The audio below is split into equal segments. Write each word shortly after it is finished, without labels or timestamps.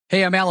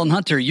Hey, I'm Alan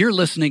Hunter. You're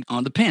listening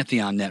on the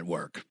Pantheon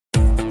Network.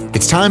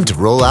 It's time to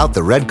roll out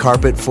the red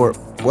carpet for,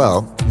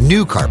 well,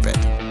 new carpet.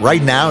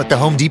 Right now at the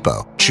Home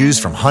Depot. Choose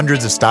from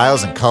hundreds of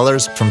styles and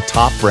colors from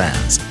top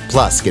brands.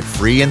 Plus, get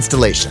free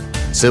installation.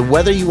 So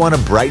whether you want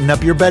to brighten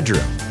up your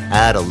bedroom,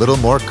 add a little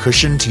more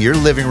cushion to your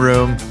living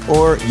room,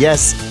 or,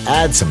 yes,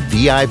 add some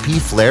VIP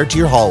flair to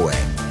your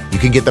hallway, you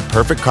can get the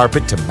perfect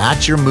carpet to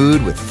match your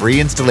mood with free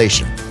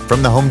installation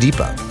from the Home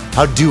Depot.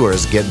 How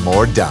doers get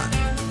more done.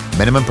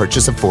 Minimum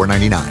purchase of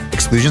 $4.99.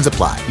 Exclusions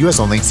apply. U.S.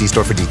 only. See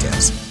store for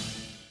details.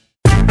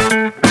 Can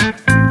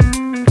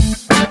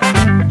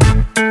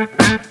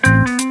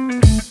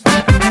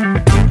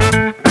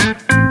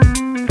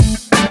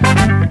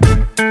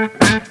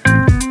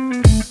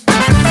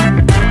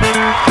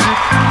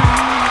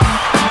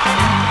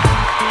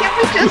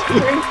we just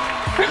bring...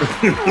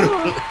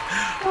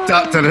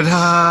 Da, da, da,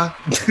 da.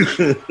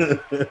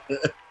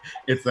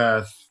 It's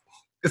us.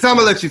 It's time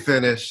to let you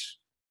finish.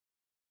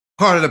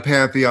 Part of the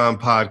Pantheon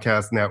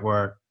Podcast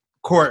Network.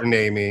 Court and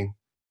Amy.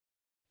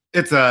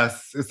 It's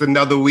us. It's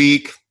another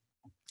week.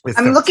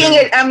 I'm looking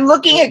at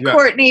Yeah.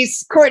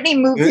 Courtney's. Courtney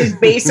moved his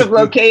base of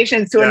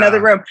locations to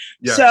another room.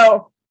 Yeah.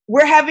 So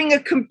we're having a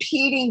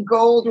competing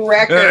gold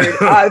record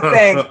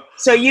thing.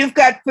 So you've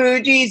got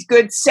Fuji's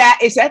good.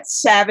 Is that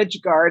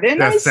Savage Garden?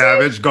 That's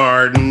Savage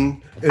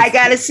Garden. I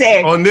gotta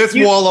say, on this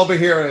wall over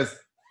here is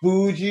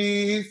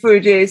Fuji's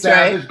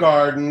Savage right?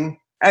 Garden.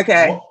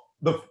 Okay.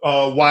 The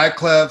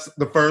Wyclef's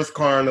The First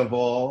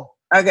Carnival.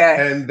 Okay.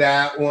 And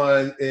that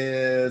one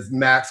is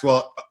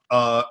Maxwell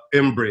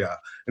Embria.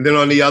 And then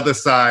on the other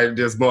side,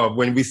 there's more.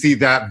 When we see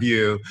that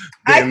view,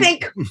 then... I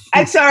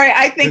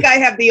think I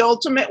have the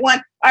ultimate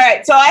one. All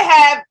right. So I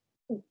have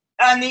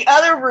on the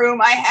other room,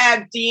 I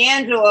have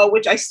D'Angelo,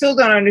 which I still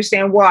don't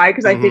understand why,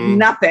 because I did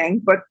nothing,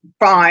 but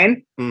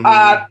fine.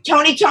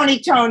 Tony,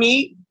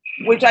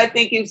 which I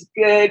think is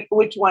good.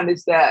 Which one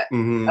is that?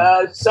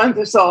 Sons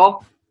of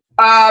Soul.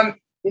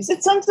 Is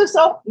it Sons of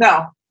Soul?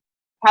 No.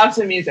 House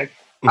of Music.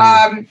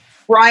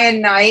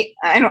 Brian Knight.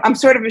 I'm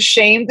sort of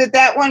ashamed at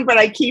that one, but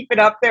I keep it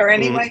up there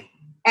anyway.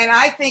 And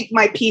I think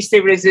my piece de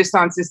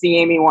resistance is the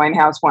Amy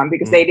Winehouse one,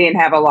 because they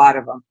didn't have a lot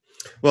of them.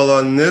 Well,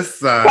 on this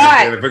side,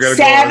 but if we're gonna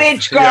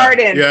Savage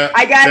Garden,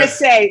 I gotta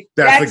say,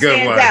 that's that a good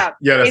stands one. out.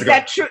 Yeah, that's is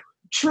that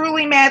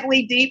truly,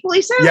 madly,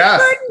 deeply Savage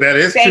Garden? Garden? That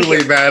is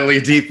truly, madly,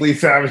 deeply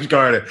Savage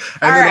Garden.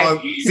 And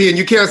and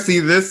you can't see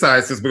this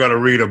side since we're going to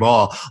read them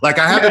all. Like,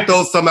 I had to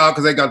throw some out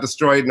because they got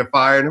destroyed in the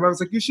fire. And I was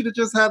like, you should have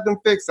just had them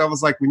fixed. I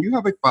was like, when you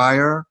have a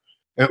fire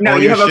and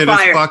all your shit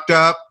is fucked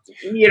up,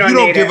 you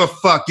don't give a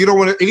fuck. You don't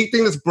want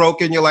anything that's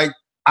broken. You're like,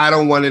 I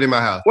don't want it in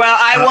my house. Well,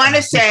 I want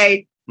to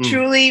say,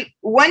 truly,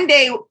 one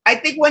day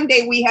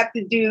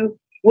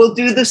we'll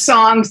do the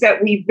songs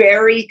that we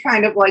very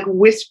kind of like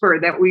whisper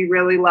that we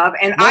really love.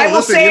 And I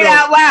will say it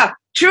out loud.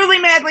 Truly,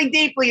 Madly,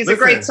 Deeply is a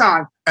great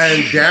song.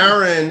 And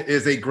Darren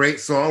is a great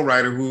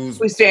songwriter who's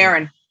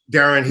Darren?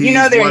 Darren, you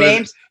know their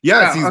names?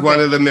 He's one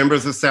of the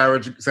members of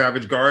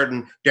Savage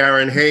Garden,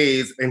 Darren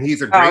Hayes, and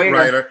he's a great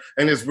writer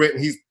and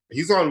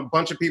he's on a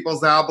bunch of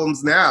people's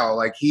albums now.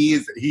 Like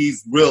he's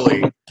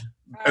really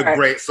a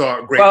great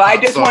song. Well, I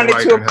just wanted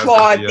to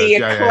applaud the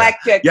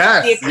eclectic.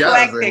 Yes, the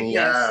eclecticness.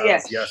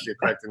 Yes, the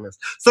eclecticness.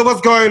 So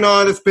what's going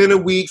on? It's been a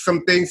week.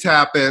 Some things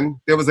happened.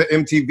 There was an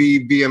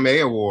MTV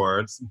VMA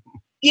Awards.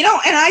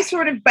 And I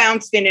sort of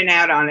bounced in and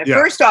out on it. Yeah.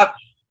 First off,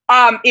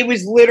 it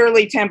was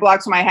literally 10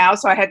 blocks from my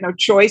house, so I had no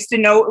choice to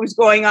know what was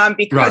going on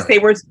because they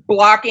were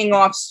blocking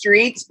off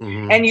streets.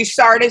 And you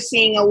started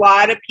seeing a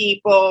lot of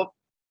people.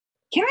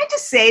 Can I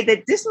just say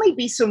that this might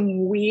be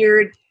some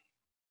weird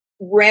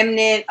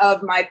remnant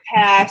of my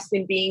past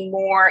and being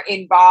more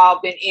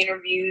involved in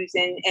interviews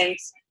and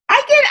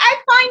I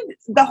find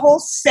the whole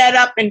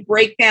setup and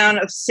breakdown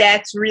of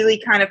sets really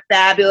kind of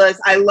fabulous.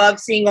 I love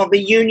seeing all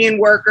the union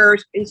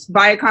workers. Is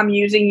Viacom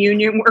using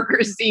union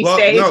workers these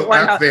days?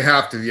 No, they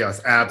have to.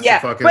 Yes, absolutely.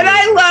 Yeah, but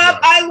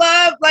I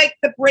love like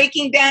the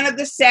breaking down of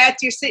the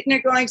sets. You're sitting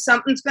there going,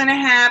 something's going to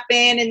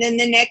happen, and then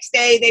the next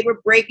day they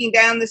were breaking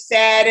down the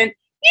set, and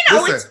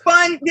it's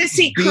fun to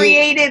see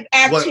creative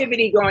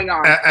activity going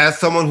on. As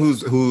someone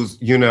who's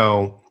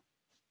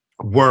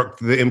worked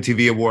the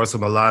MTV Awards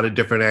from a lot of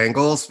different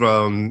angles,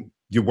 from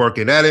you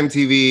working at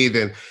MTV,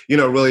 then,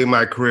 really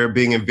my career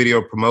being in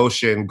video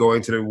promotion,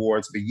 going to the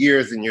awards for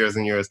years and years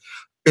and years.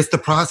 It's the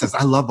process.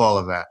 I love all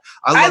of that.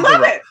 I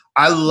love it.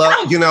 I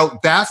love,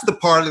 that's the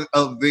part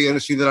of the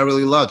industry that I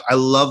really loved. I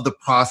love the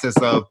process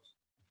of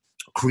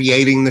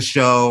creating the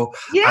show.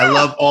 Yeah. I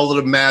love all of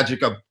the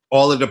magic of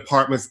all the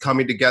departments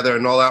coming together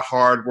and all that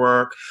hard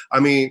work. I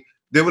mean,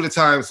 there were the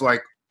times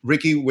like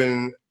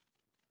when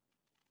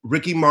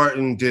Ricky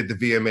Martin did the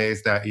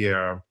VMAs that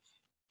year,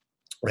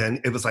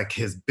 and it was like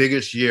his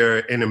biggest year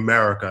in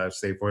America, I'd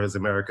say, for his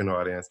American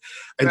audience.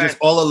 And just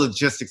all the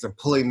logistics of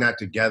pulling that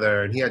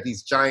together. And he had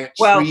these giant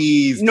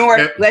trees.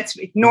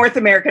 North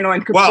American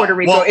on Puerto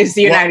Rico is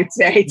the United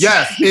States.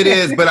 Yes, it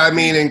is. But I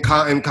mean, in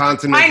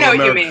continental America. I know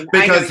what you mean.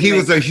 Because he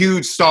was a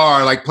huge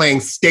star, like playing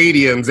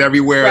stadiums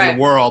everywhere in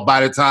the world by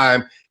the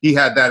time he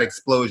had that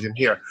explosion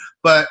here.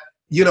 But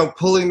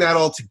pulling that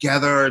all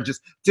together,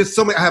 just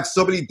so many. I have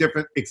so many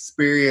different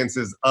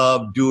experiences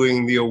of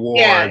doing the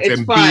awards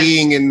and fun.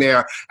 Being in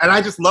there, and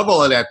I just love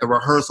all of that. The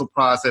rehearsal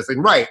process,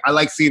 and I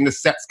like seeing the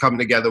sets come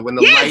together when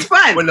the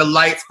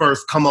lights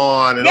first come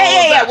on. And all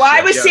of that Well,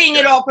 I was seeing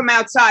it all from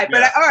outside,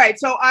 but all right.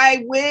 So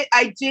I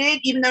did,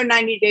 even though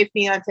 90 Day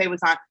Fiancé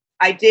was on,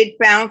 I did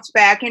bounce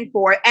back and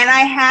forth, and I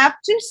have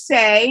to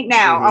say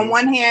now, on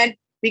one hand,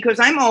 because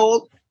I'm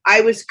old,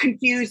 I was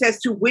confused as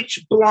to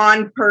which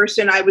blonde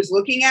person I was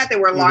looking at. There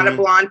were a lot of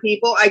blonde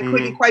people. I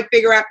couldn't quite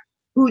figure out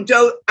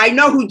I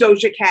know who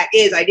Doja Cat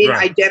is. I didn't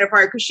identify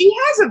her because she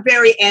has a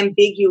very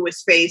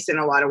ambiguous face in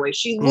a lot of ways.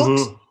 She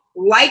looks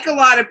like a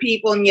lot of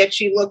people, and yet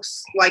she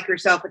looks like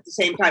herself at the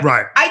same time.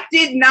 Right.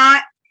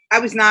 I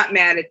was not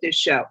mad at this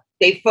show.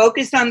 They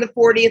focused on the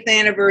 40th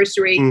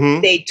anniversary.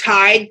 They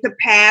tied the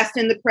past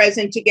and the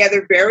present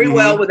together very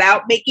well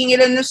without making it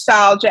a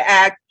nostalgia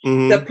act.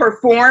 The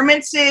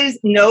performances,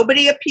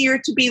 nobody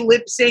appeared to be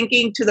lip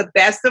syncing to the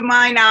best of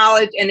my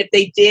knowledge. And if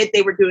they did,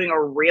 they were doing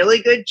a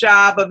really good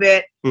job of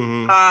it.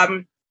 I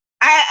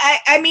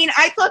mean,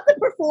 I thought the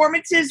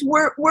performances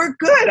were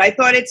good. I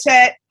thought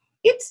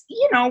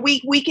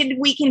we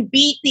can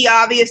beat the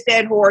obvious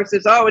dead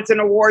horses. Oh, it's an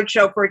award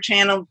show for a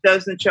channel that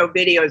doesn't show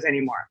videos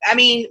anymore. I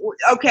mean,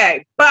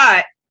 okay,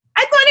 but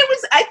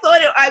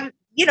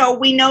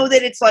we know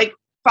that it's like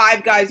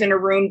 5 guys in a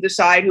room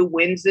decide who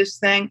wins this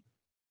thing.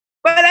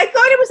 But I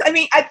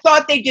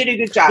thought they did a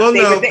good job. Well,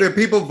 the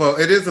people vote.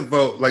 It is a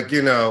vote.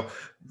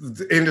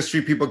 The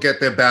industry people get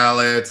their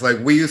ballots. Like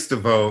we used to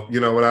vote,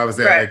 when I was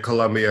at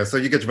Columbia. So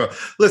you get your vote.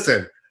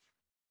 Listen,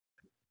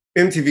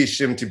 MTV,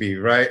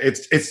 ShimTV, right?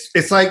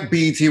 It's like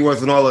BET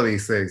Awards and all of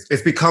these things.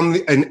 It's become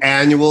an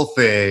annual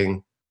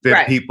thing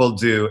that people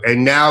do.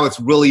 And now it's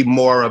really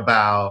more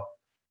about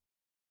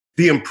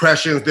the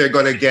impressions they're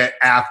going to get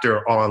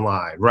after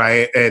online,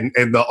 right? And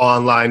the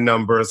online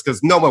numbers,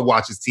 because no one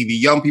watches TV.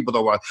 Young people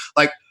don't watch.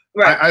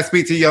 I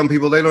speak to young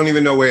people, they don't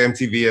even know where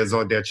MTV is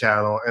on their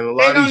channel. And a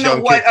lot of these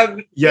young kids,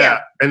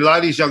 and a lot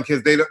of these young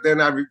kids, they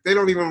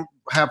don't even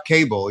have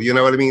cable, you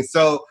know what I mean?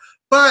 So,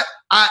 but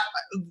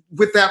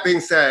with that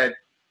being said, it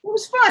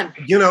was fun.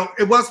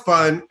 It was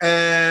fun.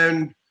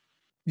 And,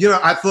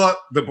 I thought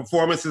the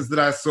performances that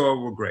I saw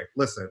were great.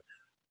 Listen,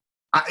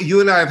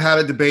 you and I have had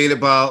a debate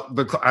about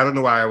I don't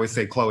know why I always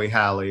say Chloe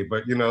Halle,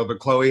 but, the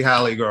Chloe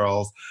Halle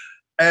girls.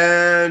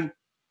 And,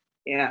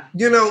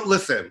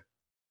 listen,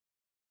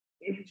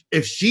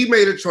 if she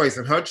made a choice,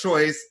 and her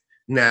choice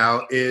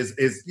now is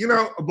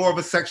more of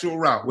a sexual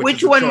route.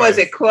 Which one was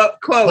it?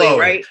 Chloe,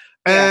 right?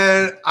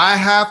 And I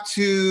have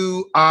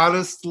to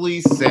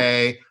honestly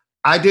say,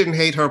 I didn't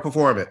hate her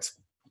performance.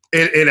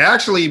 It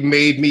actually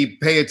made me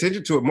pay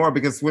attention to it more,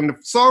 because when the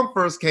song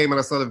first came and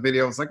I saw the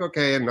video, I was like,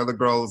 okay, another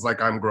girl is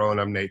like, I'm grown,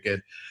 I'm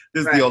naked.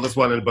 This is the oldest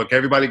one in the book.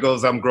 Everybody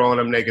goes, I'm grown,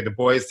 I'm naked. The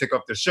boys take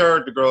off their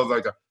shirt, the girls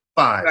like,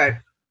 fine. Right.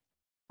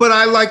 But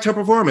I liked her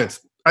performance.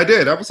 I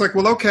did. I was like,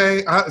 well,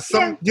 okay.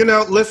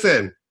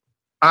 Listen,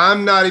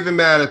 I'm not even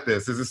mad at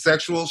this. Is it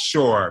sexual?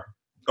 Sure.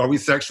 Are we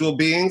sexual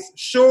beings?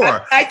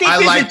 Sure. I think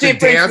I like the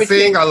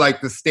dancing. I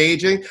like the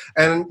staging.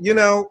 And,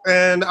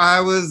 and I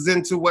was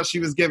into what she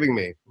was giving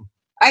me.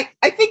 I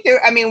think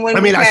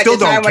I still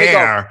don't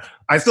care.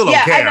 I still don't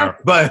care.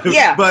 But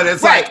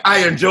it's like,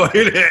 I enjoyed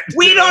it.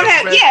 We don't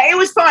have, it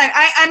was fun.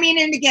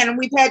 And again,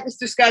 we've had this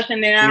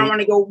discussion, and I don't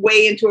want to go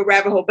way into a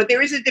rabbit hole, but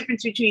there is a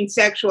difference between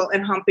sexual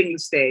and humping the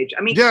stage.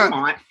 Come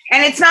on.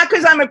 And it's not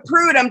because I'm a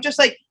prude. I'm just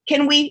like,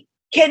 can we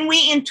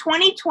in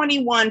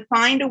 2021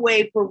 find a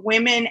way for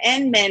women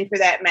and men, for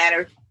that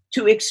matter,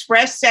 to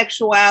express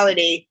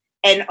sexuality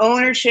and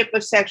ownership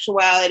of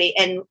sexuality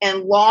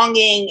and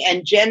longing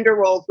and gender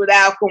roles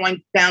without going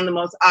down the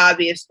most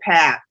obvious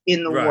path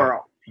in the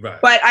world?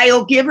 Right. But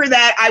I'll give her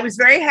that. I was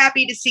very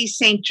happy to see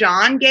St.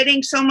 John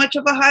getting so much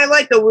of a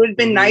highlight, though it would have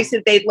been nice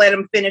if they'd let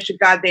him finish a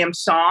goddamn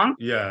song.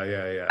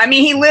 Yeah.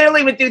 He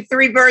literally would do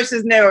 3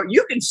 verses and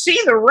you can see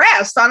the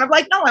rest. And I'm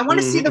like, no, I want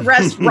to see the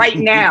rest right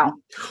now.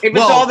 If it's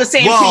all the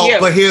same to you.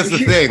 But here's the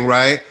thing,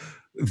 right?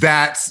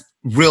 That's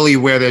really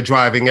where they're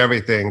driving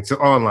everything to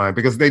online,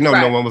 because they know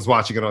no one was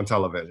watching it on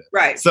television.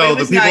 Right. So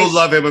the people who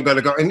love him are going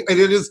to go. And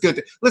it is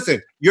good.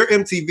 Listen, you're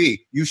MTV.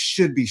 You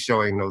should be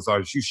showing those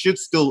artists. You should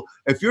still,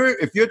 if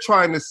you're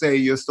trying to say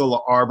you're still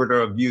an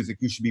arbiter of music,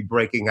 you should be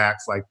breaking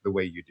acts like the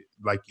way you do.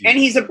 And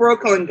he's a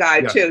Brooklyn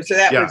guy too. So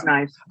that was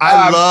nice.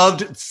 I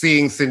loved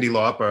seeing Cyndi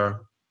Lauper.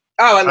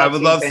 Oh, I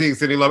would love seeing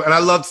Cyndi Lauper. And I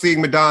loved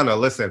seeing Madonna.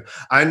 Listen,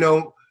 I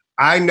know,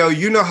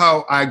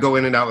 how I go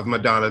in and out with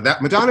Madonna.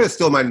 That Madonna is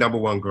still my number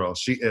one girl.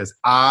 She is.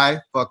 I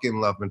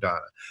fucking love Madonna.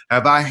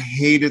 Have I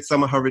hated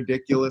some of her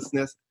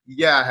ridiculousness?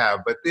 Yeah, I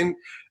have. But then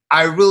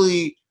I'm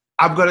going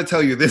to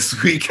tell you,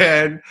 this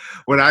weekend,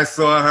 when I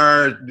saw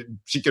her,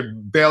 she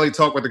could barely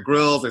talk with the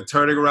grills and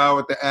turning around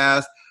with the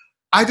ass.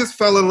 I just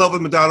fell in love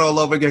with Madonna all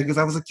over again, because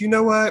I was like, you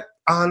know what?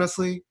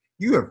 Honestly,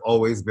 you have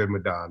always been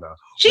Madonna.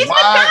 She's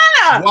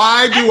Madonna.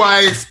 Why do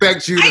I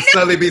expect you to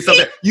suddenly be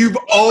something? You've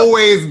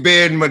always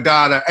been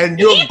Madonna, and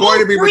you're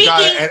going to be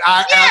Madonna. And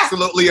I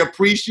absolutely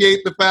appreciate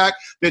the fact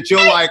that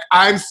you're like,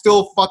 I'm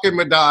still fucking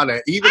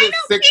Madonna, even at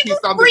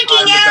 60-something.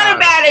 Freaking out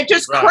about it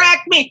just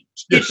cracked me.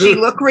 Did she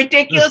look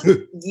ridiculous?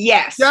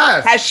 Yes.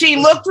 Has she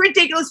looked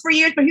ridiculous for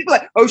years? But people are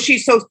like, oh,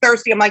 she's so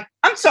thirsty. I'm like,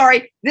 I'm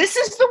sorry. This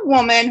is the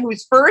woman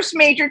whose first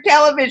major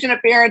television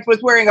appearance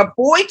was wearing a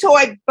boy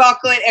toy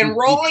bucklet and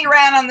rolling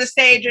around on the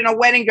stage in a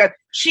wedding dress.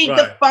 She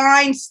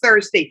defines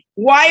thirsty.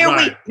 Why are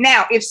we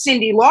now? If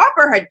Cyndi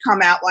Lauper had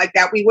come out like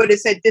that, we would have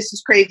said, this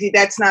is crazy.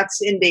 That's not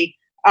Cyndi.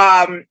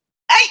 I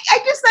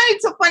just thought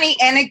it's so funny.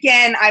 And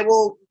again, I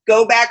will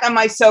go back on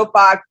my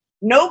soapbox.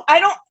 No, I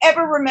don't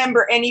ever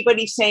remember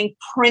anybody saying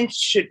Prince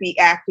should be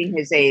acting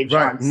his age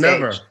on stage.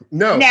 Never.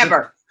 No.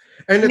 Never.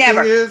 And the thing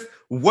is,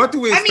 what do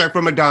we expect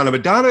from Madonna?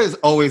 Madonna has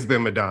always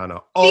been Madonna.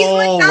 She's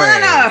always.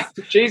 Madonna.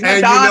 She's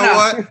Madonna. And you know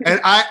what?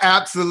 And I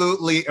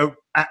absolutely,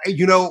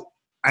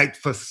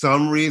 for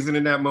some reason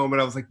in that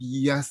moment, I was like,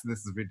 yes,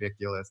 this is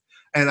ridiculous.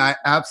 And I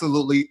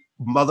absolutely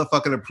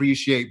motherfucking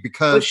appreciate,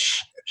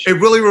 because it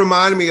really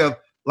reminded me of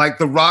like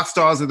the rock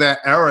stars of that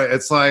era.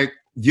 It's like,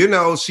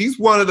 she's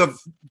one of the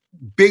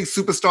big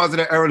superstars of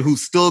that era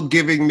who's still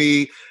giving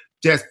me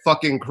just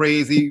fucking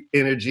crazy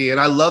energy. And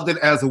I loved it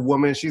as a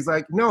woman. She's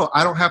like, no,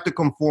 I don't have to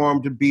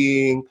conform to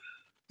being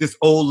this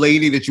old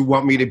lady that you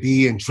want me to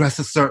be and dress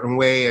a certain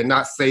way and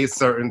not say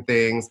certain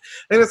things.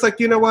 And it's like,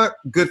 you know what?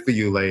 Good for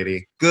you,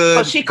 lady. Good.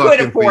 Well, she could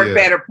afford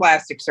better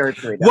plastic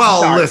surgery.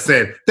 Well,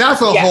 listen,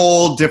 that's a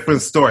whole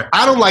different story.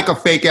 I don't like a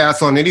fake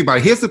ass on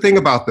anybody. Here's the thing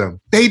about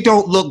them. They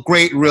don't look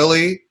great,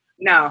 really.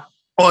 No.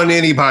 On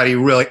anybody,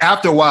 really.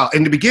 After a while.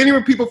 In the beginning,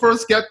 when people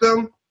first get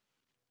them,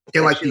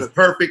 they're like these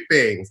perfect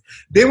things.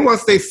 Then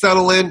once they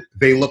settle in,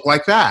 they look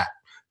like that.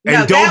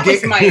 And that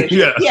was my issue.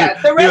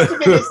 The rest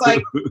of it is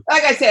like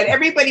I said,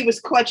 everybody was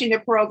clutching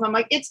their pearls. I'm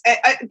like, it's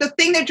the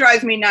thing that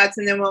drives me nuts,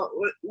 and then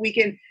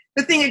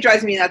the thing that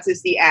drives me nuts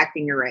is the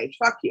acting your age.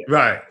 Fuck you.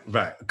 Right.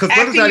 Because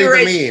what does that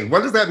even mean?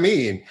 What does that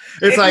mean?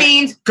 It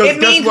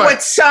means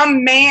what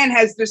some man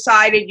has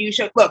decided you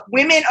should. Look,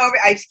 women over,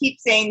 I keep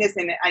saying this,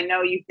 and I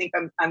know you think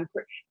I'm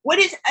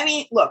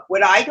look,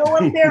 would I go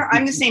up there?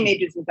 I'm the same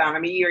age as Madonna.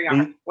 I'm a year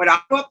younger. Would I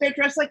go up there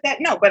dressed like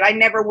that? No, but I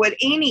never would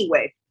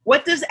anyway.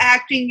 What does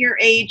acting your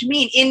age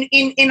mean?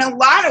 In a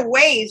lot of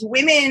ways,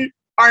 women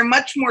are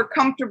much more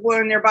comfortable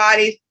in their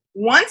bodies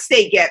once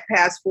they get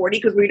past 40,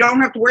 because we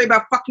don't have to worry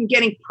about fucking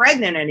getting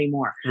pregnant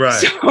anymore. Right.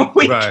 So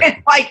we can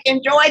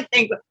enjoy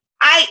things.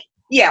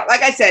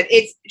 Like I said,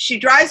 she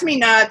drives me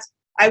nuts.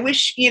 I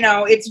wish,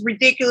 it's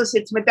ridiculous.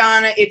 It's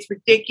Madonna. It's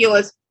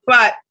ridiculous.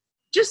 But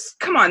just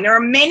come on. There are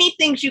many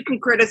things you can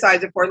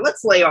criticize it for.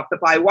 Let's lay off the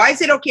pie. Why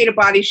is it okay to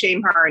body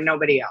shame her and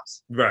nobody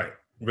else? Right.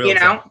 Real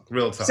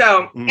talk.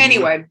 So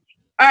anyway,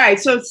 all right.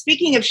 So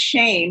speaking of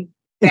shame,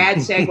 bad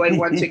segue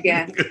once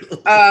again.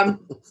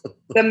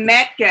 The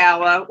Met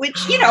Gala, which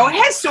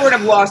has sort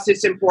of lost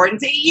its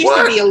importance. It used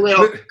to be a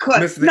little.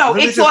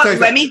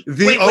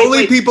 The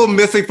only people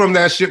missing from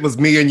that shit was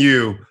me and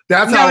you.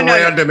 That's how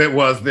random it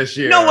was this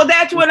year. No, well,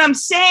 that's what I'm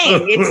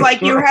saying. It's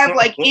like you have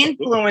like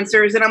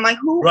influencers, and I'm like,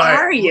 who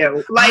are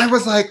you? Like, I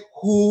was like,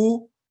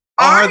 who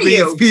are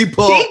these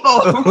people?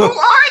 Who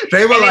are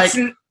they? Were like.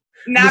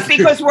 Not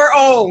because we're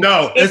old.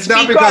 No, it's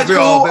not because we're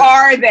old. Who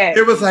are they?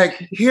 It was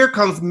like, here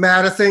comes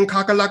Madison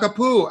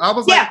Kakalakapoo. I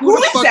was like, who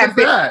the fuck is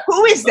that?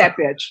 Who is that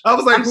bitch? I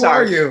was like, who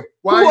are you?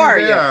 Why are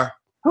you there?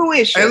 Who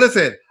is she? Hey,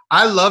 listen,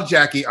 I love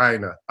Jackie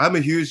Aina. I'm a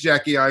huge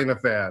Jackie Aina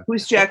fan.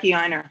 Who's Jackie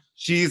Aina?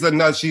 She's a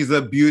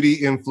beauty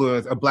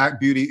influencer, a black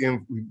beauty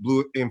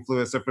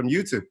influencer from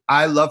YouTube.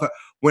 I love her.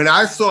 When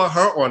I saw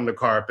her on the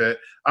carpet,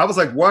 I was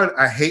like, one,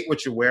 I hate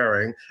what you're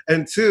wearing.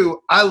 And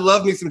two, I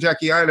love me some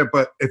Jackie Aina,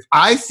 but if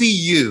I see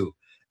you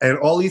and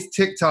all these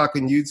TikTok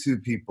and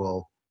YouTube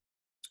people,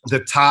 the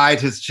tide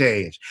has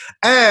changed.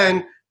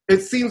 And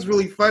it seems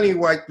really funny,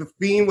 like the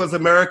theme was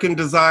American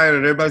designer,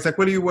 and everybody's like,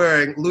 what are you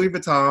wearing? Louis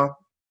Vuitton.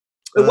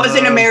 It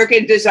wasn't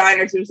American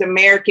designers, it was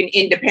American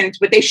independence,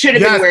 but they should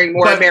have been wearing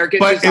more American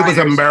designers. But it was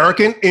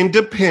American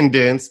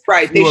independence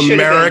to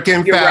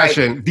American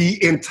fashion. Right.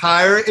 The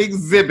entire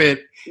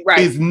exhibit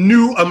is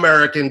new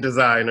American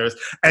designers.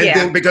 And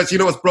then, because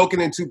it's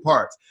broken in two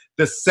parts.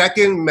 The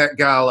second Met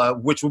Gala,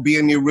 which will be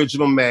in the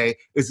original May,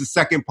 is the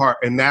second part.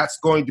 And that's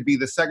going to be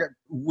the second,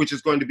 which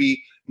is going to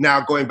be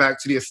now going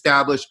back to the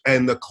established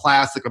and the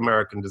classic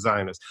American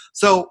designers.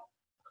 So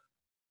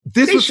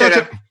this was such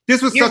an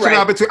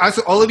opportunity. I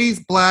saw all of these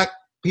black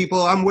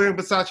people. I'm wearing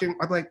Versace.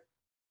 I'm like,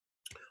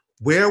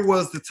 where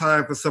was the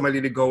time for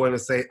somebody to go in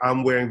and say,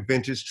 I'm wearing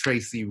vintage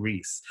Tracy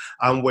Reese.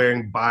 I'm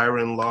wearing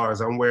Byron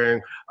Lars. I'm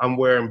wearing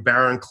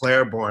Baron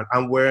Claiborne.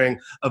 I'm wearing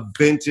a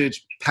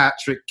vintage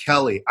Patrick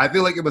Kelly. I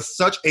feel like it was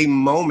such a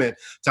moment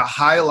to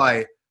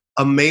highlight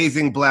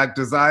amazing black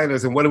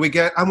designers. And what do we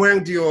get? I'm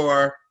wearing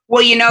Dior.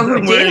 Well,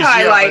 who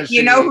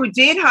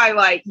did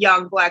highlight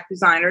young black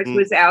designers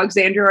was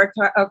Alexandra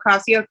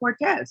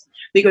Ocasio-Cortez,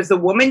 because the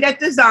woman that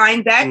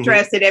designed that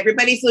dress that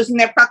everybody's losing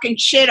their fucking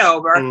shit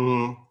over,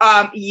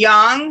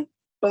 young,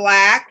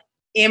 Black,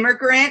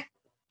 immigrant,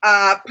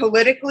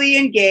 politically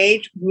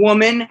engaged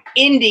woman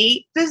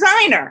indie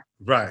designer.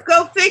 Right.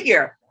 Go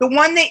figure. The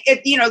one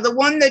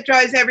that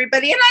drives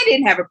everybody. And I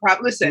didn't have a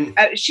problem. Listen,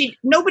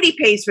 nobody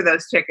pays for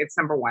those tickets.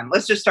 Number one,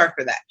 let's just start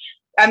for that.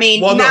 I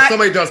mean,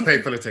 somebody does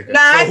pay for the ticket.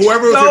 So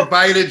whoever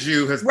invited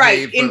you has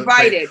paid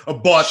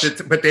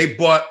but they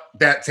bought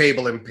that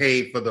table and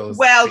paid for those.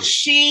 Well,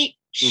 she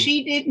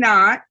did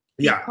not.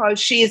 Yeah. Because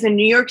she is a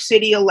New York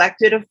City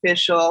elected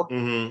official.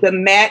 The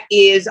Met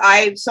is,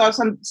 I saw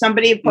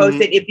somebody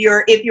posted, if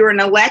you're an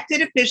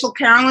elected official,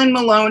 Carolyn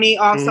Maloney,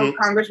 also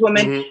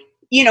Congresswoman,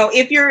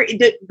 if you're,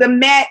 the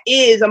Met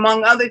is,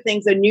 among other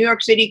things, a New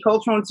York City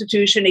cultural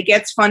institution. It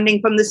gets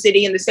funding from the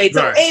city and the state.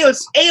 So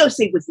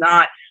AOC was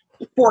not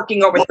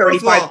forking over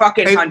 $35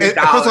 fucking $100. First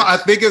of all, I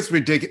think it's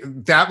ridiculous.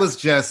 That was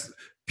just,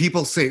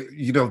 people say,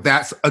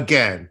 that's,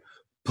 again,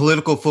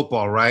 political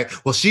football, right?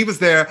 Well, she was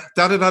there,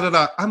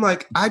 da-da-da-da-da. I'm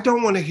like, I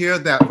don't want to hear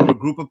that from a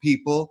group of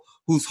people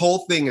whose whole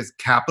thing is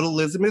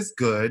capitalism is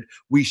good.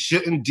 We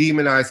shouldn't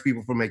demonize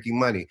people for making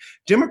money.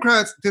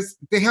 Democrats,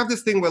 they have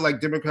this thing where,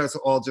 like, Democrats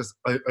are all just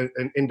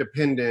an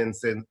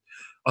independence and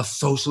a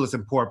socialist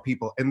and poor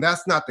people. And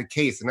that's not the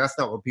case. And that's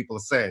not what people are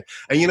saying.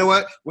 And you know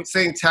what? When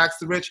saying tax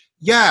the rich,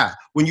 yeah.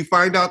 When you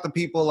find out the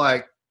people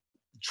like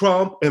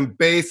Trump and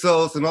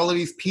Bezos and all of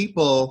these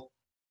people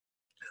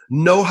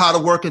know how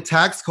to work a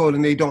tax code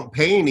and they don't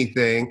pay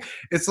anything,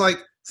 it's like,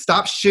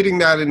 stop shitting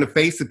that in the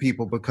face of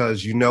people,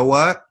 because you know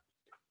what?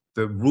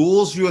 The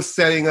rules you are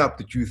setting up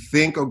that you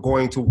think are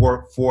going to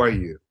work for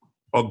you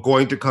are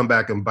going to come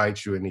back and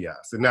bite you in the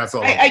ass. And that's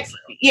all I'm saying.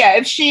 Yeah,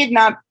 if she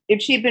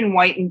had been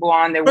white and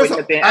blonde, there wouldn't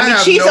have been. I mean,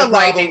 she's a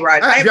lightning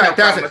rod. I have no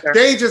problem with her.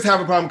 They just have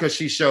a problem because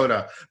she showed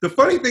up. The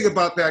funny thing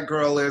about that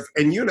girl is,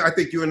 and I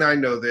think you and I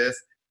know this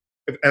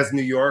as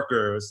New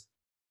Yorkers,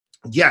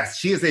 yes,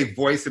 she is a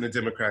voice in the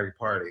Democratic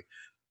Party.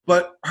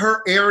 But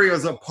her area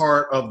is a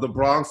part of the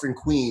Bronx and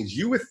Queens.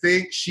 You would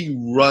think she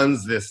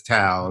runs this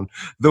town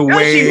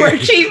she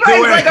runs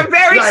like a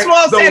very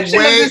small section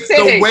of the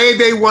city. The way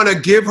they want to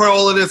give her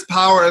all of this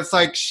power, it's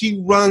like she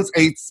runs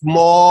a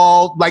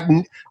small, like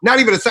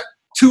not even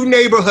two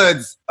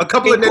neighborhoods, a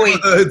couple of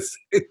neighborhoods.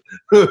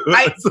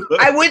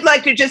 I would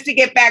like to, just to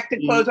get back to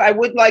close, I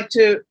would like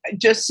to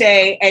just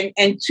say,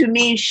 and to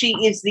me, she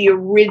is the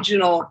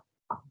original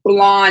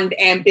blonde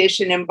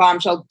ambition and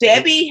bombshell.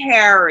 Debbie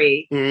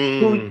Harry,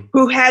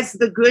 who has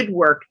the good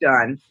work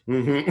done,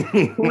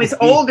 who is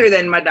older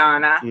than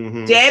Madonna.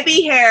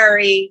 Debbie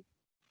Harry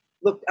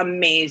looked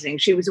amazing.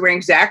 She was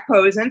wearing Zac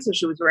Posen, so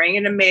she was wearing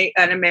an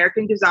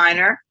American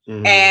designer,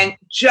 and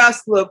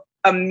just looked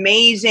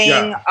amazing.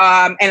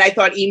 Yeah. And I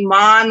thought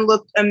Iman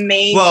looked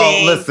amazing.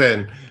 Well,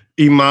 listen.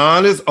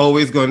 Iman is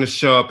always going to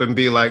show up and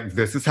be like,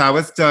 this is how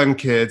it's done,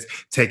 kids.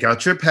 Take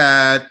out your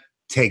pad.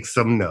 Take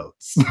some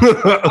notes.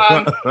 Rihanna,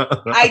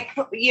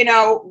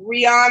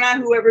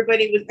 who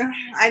everybody was,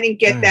 I didn't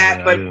get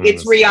that, but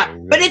it's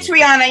Rihanna. But it's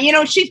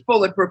Rihanna. She's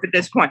bulletproof at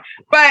this point.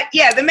 But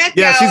yeah, the Met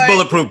Gala. Yeah, she's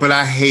bulletproof, but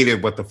I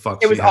hated what the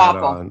fuck it was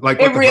awful. On.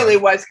 Like, it really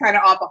was kind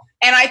of awful.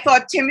 And I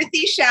thought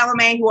Timothée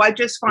Chalamet, who I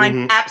just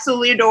find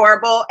absolutely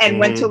adorable, and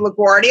went to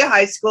LaGuardia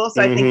High School,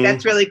 so I think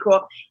that's really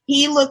cool.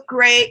 He looked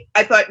great.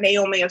 I thought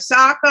Naomi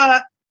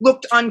Osaka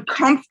looked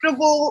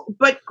uncomfortable,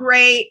 but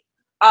great.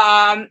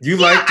 Okay,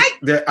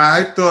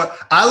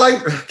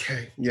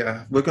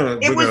 yeah,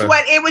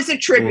 it was a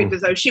tribute to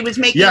those. She was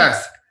making.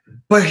 Yes,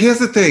 but here's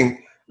the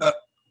thing.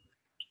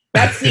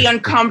 That's the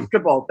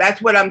uncomfortable.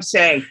 That's what I'm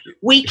saying.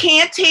 We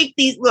can't take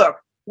these. Look,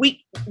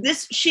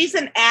 she's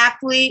an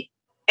athlete,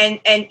 and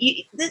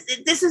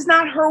this is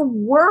not her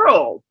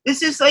world.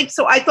 This is like,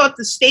 so I thought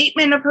the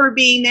statement of her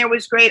being there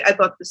was great. I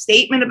thought the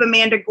statement of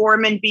Amanda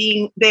Gorman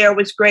being there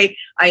was great.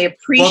 I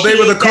appreciate. Well, they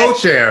were the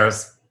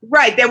co-chairs.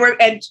 Right, there were,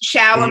 and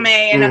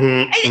Chalamet,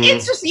 and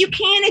it's just, you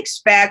can't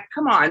expect.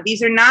 Come on,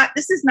 this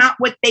is not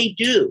what they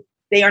do.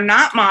 They are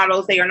not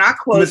models. They are not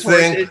clothes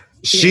horses.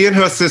 She and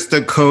her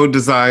sister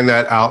co-designed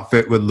that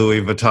outfit with Louis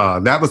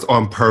Vuitton. That was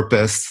on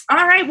purpose.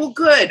 All right, well,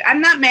 good.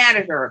 I'm not mad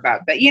at her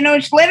about that.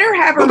 Just let her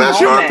have her moment. That's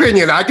your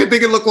opinion. I could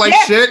think it looked like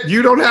shit.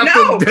 You don't have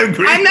to agree with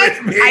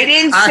me. I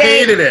didn't say. I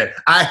hated it.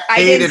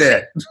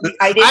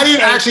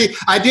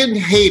 I didn't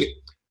hate it.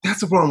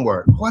 That's the wrong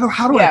word.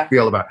 How do I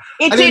feel about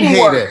it? It didn't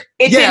work.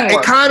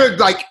 It kind of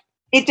like...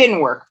 It didn't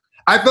work.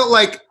 I felt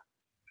like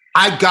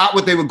I got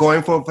what they were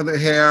going for the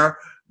hair,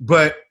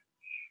 but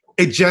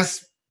it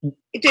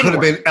could have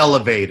been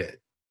elevated.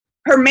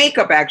 Her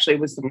makeup actually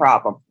was the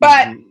problem.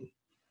 But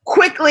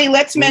quickly,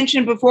 let's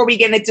mention, before we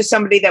get into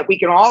somebody that we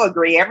can all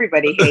agree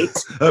everybody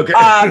hates. Okay.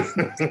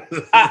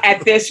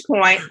 At this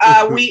point,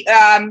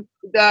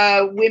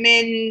 the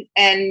women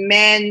and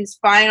men's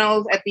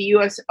finals at the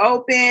U.S.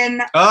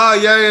 Open. Oh,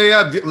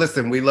 yeah.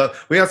 Listen, we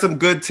have some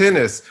good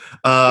tennis.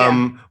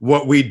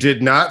 What we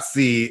did not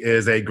see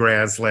is a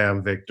Grand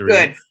Slam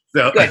victory.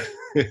 Good.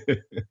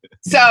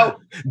 So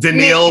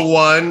Daniil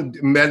won.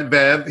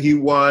 Medvedev, he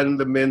won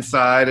the men's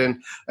side,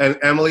 and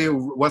Emily,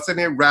 what's her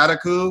name?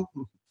 Raducanu?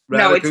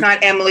 No, it's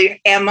not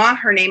Emily. Emma.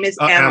 Her name is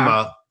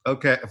Emma.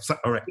 Okay.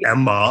 All right.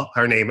 Emma.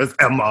 Her name is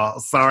Emma.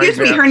 Sorry.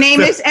 Excuse me. Her name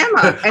is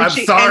Emma. And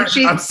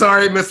I'm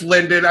sorry, Miss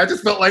Linden. I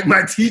just felt like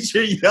my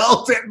teacher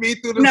yelled at me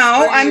through the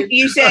screen.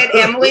 You said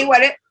Emily.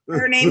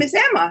 Her name is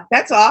Emma.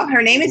 That's all.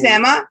 Her name is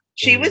Emma.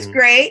 She was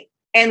great.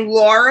 And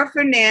Layla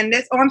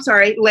Fernandez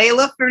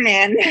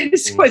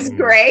was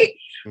great.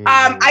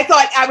 I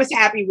thought I was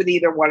happy with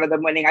either one of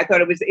them winning. I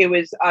thought it was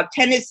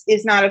tennis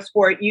is not a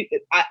sport.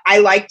 I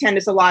like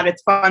tennis a lot.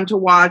 It's fun to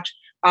watch.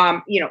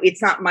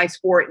 It's not my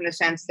sport in the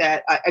sense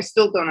that I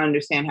still don't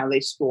understand how they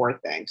score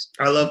things.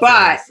 I love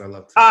tennis.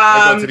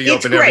 I go to the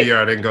Open every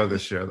year. I didn't go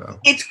this year though.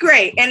 It's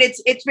great. And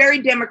it's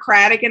very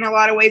democratic in a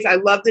lot of ways. I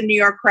love the New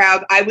York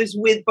crowd. I was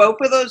with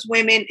both of those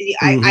women.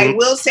 I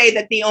will say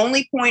that the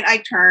only point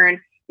I turned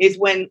is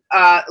when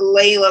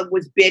Layla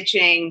was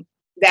bitching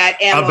that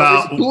Emma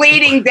was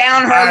bleeding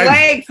down her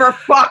leg, for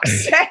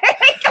fuck's sake.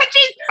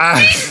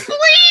 She's bleeding.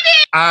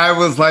 I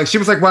was like, she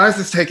was like, why is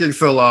this taking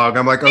so long?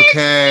 I'm like,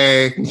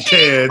 okay,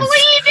 kids.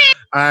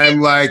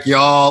 I'm like,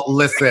 y'all,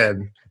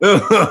 listen.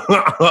 Like,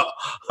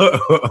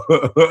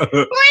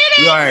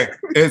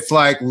 it's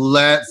like,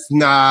 let's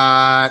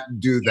not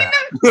do that.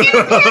 Bleeding.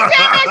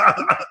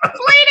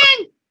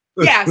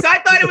 Yeah, so I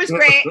thought it was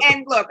great.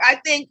 And look, I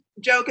think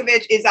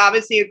Djokovic is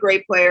obviously a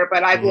great player,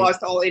 but I've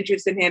lost all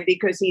interest in him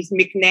because he's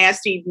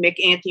McNasty,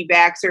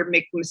 McAnti-vaxxer,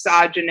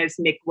 McMisogynist,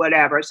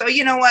 Mc-whatever. So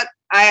you know what?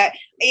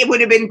 It would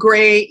have been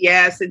great,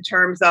 yes, in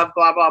terms of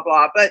blah, blah,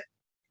 blah. But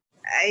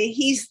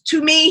he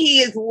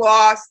has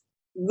lost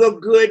the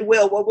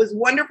goodwill. What was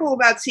wonderful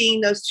about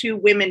seeing those two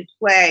women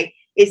play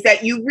is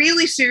that you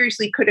really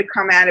seriously could have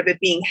come out of it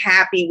being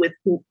happy with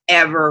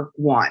whoever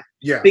won.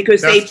 Yeah,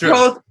 because they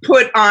both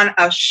put on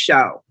a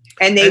show.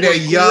 And they're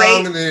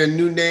young and they're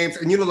new names.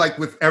 And like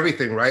with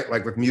everything, right?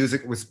 Like with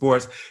music, with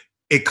sports,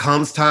 it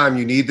comes time.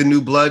 You need the new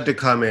blood to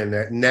come in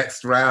that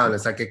next round.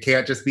 It's like it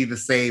can't just be the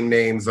same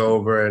names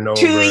over and over.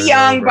 Two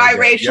young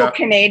biracial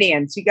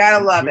Canadians. You got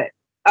to love it.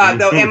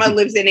 Though Emma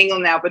lives in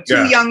England now, but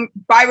two young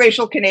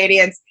biracial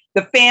Canadians.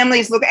 The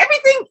families look,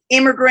 everything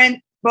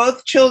immigrant,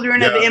 both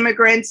children of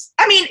immigrants.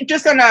 I mean,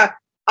 just on a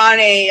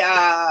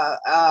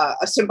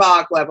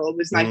symbolic level, it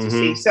was nice to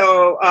see.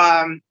 So,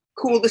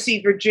 cool to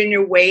see Virginia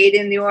Wade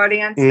in the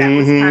audience. That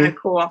was kind of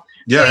cool.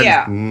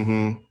 Yeah.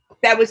 So,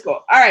 that was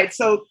cool. All right.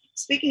 So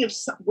speaking of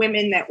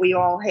women that we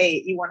all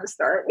hate, you want to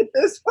start with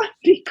this one?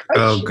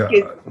 Because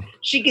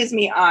she gives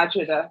me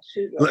agita.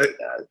 She really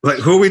does. Like,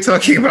 who are we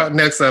talking about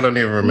next? I don't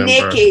even remember.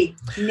 Nikki.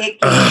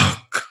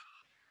 Oh,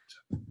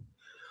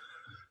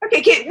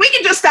 okay, kid, we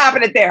can just stop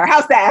it there.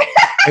 How's that?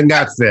 And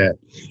that's it.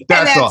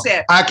 That's all.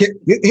 It. I can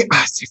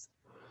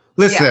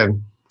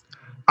listen.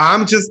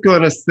 I'm just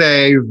gonna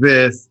say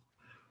this.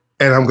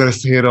 And I'm going to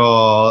say it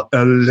all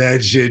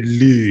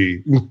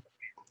allegedly.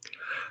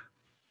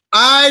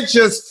 I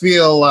just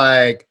feel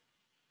like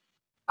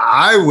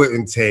I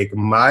wouldn't take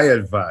my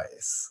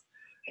advice,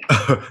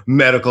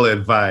 medical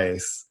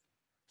advice,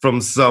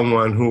 from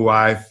someone who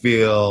I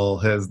feel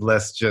has,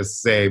 let's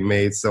just say,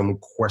 made some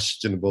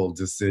questionable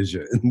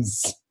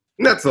decisions.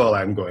 That's all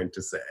I'm going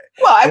to say.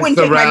 Well, I wouldn't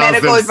take my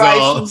medical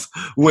advice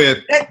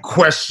with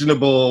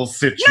questionable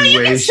situations. No,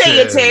 you can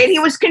say it. He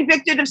was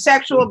convicted of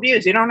sexual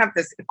abuse. You don't have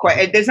to.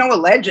 There's no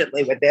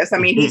allegedly with this. I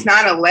mean, he's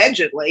not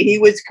allegedly. He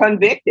was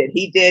convicted.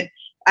 He did.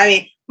 I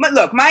mean, but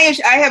look, I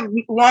have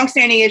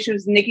longstanding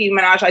issues with Nicki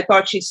Minaj. I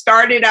thought she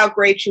started out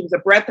great. She was a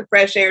breath of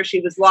fresh air. She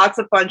was lots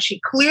of fun.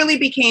 She clearly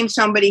became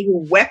somebody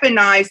who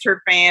weaponized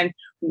her fans,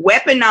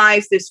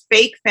 weaponized this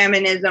fake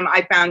feminism.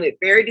 I found it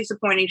very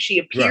disappointing. She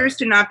appears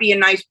to not be a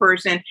nice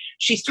person.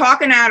 She's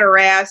talking out her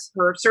ass,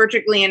 her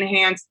surgically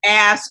enhanced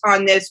ass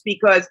on this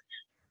because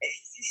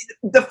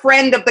the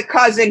friend of the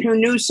cousin who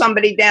knew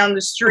somebody down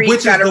the street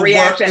got a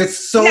reaction.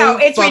 It's so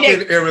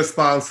fucking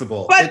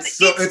irresponsible. But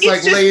it's like,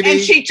 just, lady. And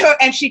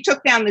she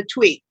took down the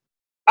tweet.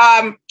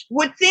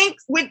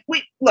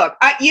 Look,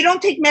 you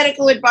don't take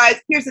medical advice.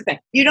 Here's the thing.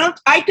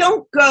 I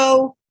don't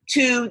go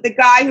to the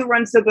guy who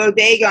runs the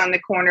bodega on the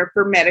corner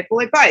for medical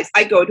advice.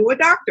 I go to a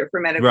doctor for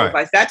medical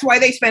advice. That's why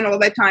they spend all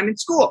that time in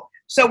school.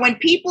 So when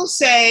people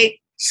say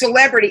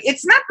celebrity,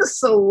 it's not the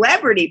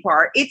celebrity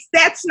part.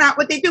 That's not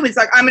what they do. It's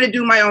like, I'm going to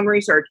do my own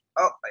research,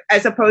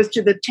 as opposed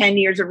to the 10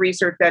 years of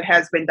research that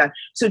has been done.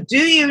 So do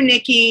you,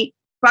 Nikki,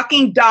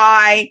 fucking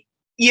die?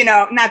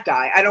 Not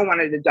die. I don't want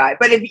her to die.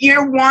 But if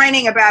you're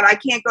whining about, I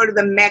can't go to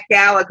the Met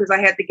Gala because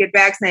I had to get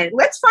vaccinated,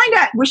 let's find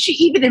out, was she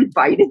even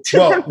invited to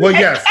the Met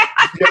yes.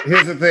 Gala?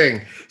 Here's the thing.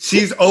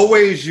 She's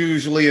always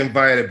usuly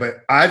invited,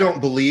 but I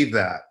don't believe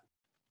that.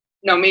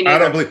 No, me neither. I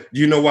don't believe.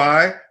 You know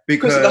why?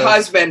 Because of the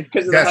husband.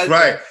 That's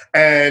right.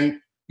 And,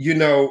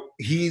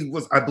 he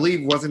was, I believe,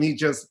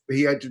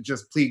 he had to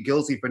just plead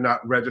guilty for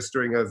not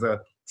registering as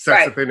a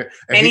sex offender.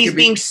 And he's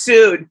being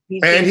sued.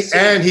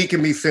 And he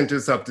can be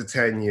sentenced up to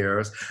 10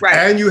 years. Right.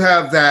 And you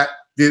have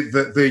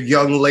the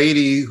young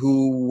lady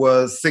who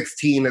was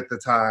 16 at the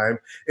time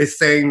is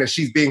saying that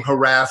she's being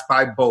harassed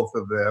by both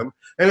of them.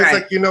 And it's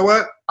like, you know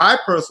what? I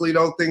personally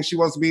don't think she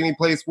wants to be any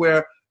place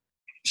where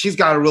she's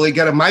got to really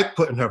get a mic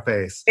put in her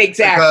face.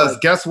 Exactly. Because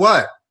guess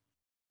what?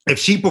 If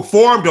she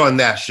performed on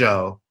that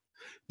show,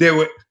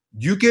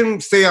 you can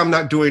say I'm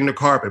not doing the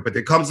carpet, but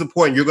there comes a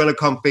point you're going to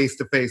come face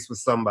to face with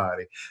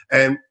somebody.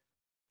 And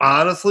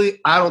honestly,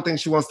 I don't think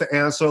she wants to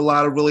answer a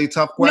lot of really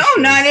tough questions.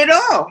 No, not at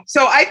all.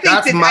 So I think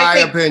that's my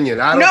opinion.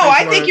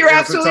 I think you're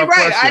absolutely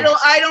right.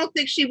 I don't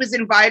think she was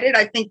invited.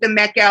 I think the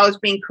Met Gala is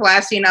being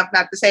classy enough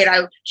not to say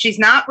it. She's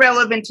not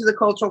relevant to the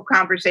cultural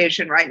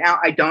conversation right now.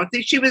 I don't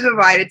think she was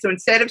invited. So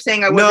instead of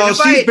saying I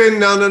wasn't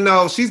invited,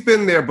 no, she's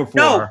been there before.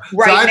 No,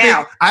 right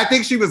now. I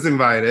think she was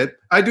invited.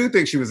 I do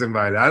think she was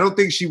invited. I don't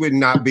think she would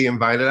not be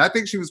invited. I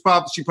think she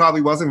probably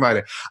was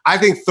invited. I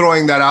think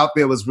throwing that out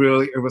there was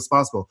really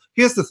irresponsible.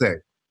 Here's the thing.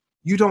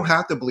 You don't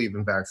have to believe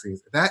in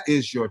vaccines. That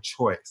is your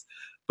choice.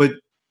 But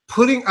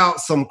putting out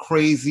some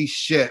crazy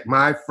shit,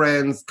 my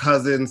friend's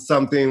cousin,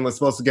 something was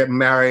supposed to get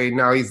married,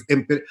 now he's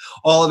infant,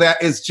 all of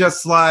that is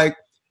just like,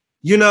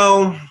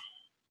 Yeah,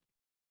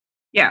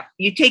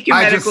 you take your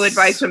medical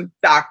advice from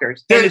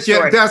doctors.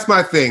 That's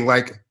my thing.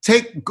 Like,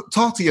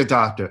 talk to your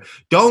doctor.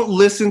 Don't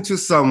listen to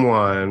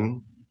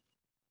someone.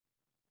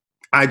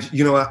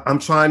 I'm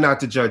trying not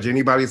to judge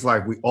anybody's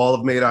life. We all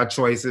have made our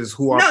choices.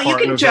 Who are partners? You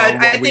can judge.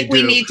 I think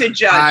we need to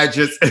judge. I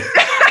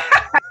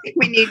think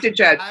we need to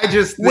judge. I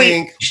just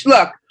think.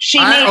 Look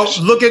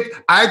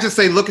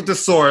at the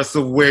source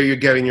of where you're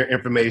getting your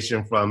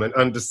information from, and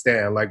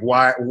understand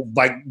why.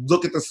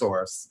 Look at the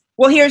source.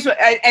 Well, here's what,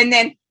 and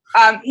then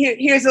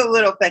here's a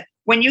little thing.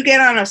 When you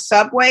get on a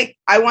subway,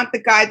 I want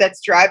the guy that's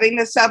driving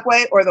the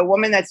subway or the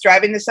woman that's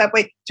driving the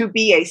subway to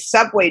be a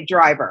subway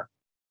driver.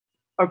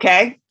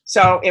 Okay.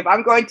 So if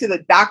I'm going to the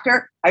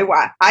doctor,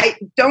 I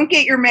don't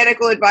get your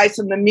medical advice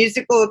from the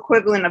musical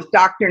equivalent of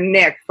Dr.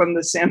 Nick from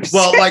The Simpsons.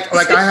 Well,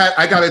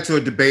 I got into a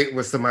debate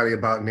with somebody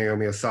about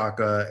Naomi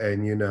Osaka,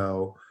 and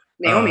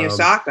Naomi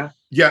Osaka.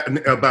 Yeah,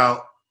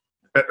 about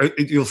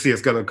you'll see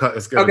it's gonna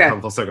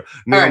come full circle.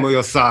 Naomi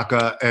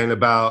Osaka, and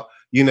about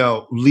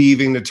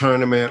leaving the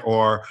tournament,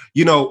 or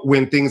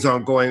when things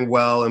aren't going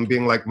well, and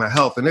being like, my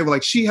health, and they were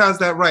like, she has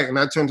that right. And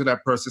I turned to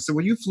that person and said,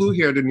 when you flew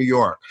here to New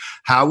York,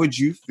 how would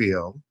you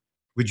feel?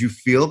 Would you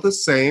feel the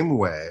same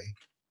way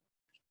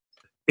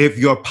if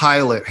your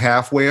pilot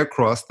halfway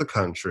across the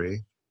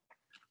country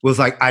was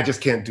like, I just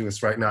can't do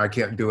this right now. I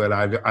can't do it.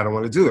 I don't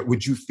want to do it.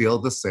 Would you feel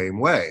the same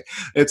way?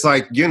 It's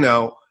like,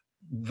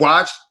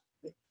 watch.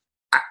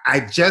 I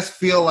just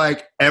feel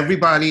like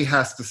everybody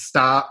has to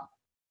stop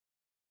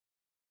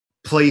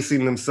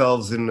placing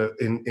themselves in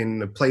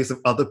the place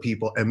of other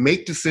people and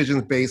make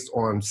decisions based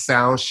on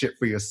sound shit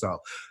for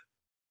yourself.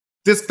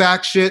 This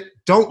fact shit,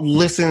 don't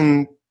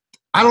listen.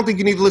 I don't think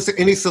you need to listen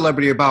to any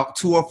celebrity about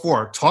 2 or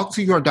 4. Talk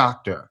to your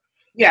doctor.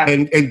 Yeah.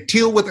 And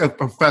deal with a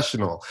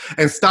professional.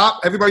 And stop.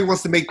 Everybody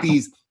wants to make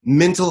these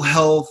mental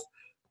health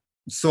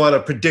sort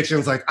of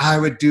predictions like, I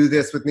would do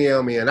this with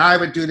Naomi and I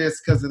would do this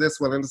because of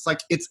this one. And it's like,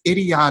 it's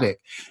idiotic.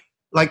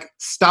 Like,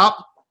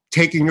 stop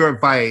taking your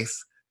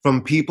advice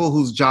from people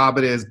whose job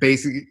it is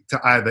basically to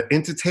either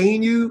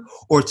entertain you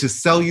or to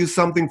sell you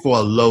something for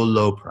a low,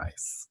 low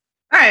price.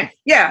 All right.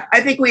 Yeah.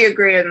 I think we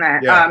agree on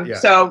that. Yeah.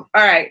 So,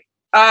 all right.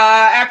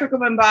 Afrika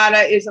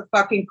Bambaataa is a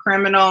fucking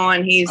criminal,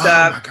 and he's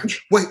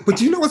Wait, but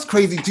do you know what's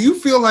crazy? Do you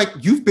feel like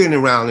you've been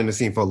around in the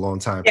scene for a long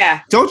time?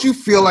 Yeah. Don't you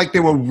feel like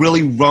there were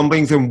really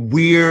rumblings and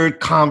weird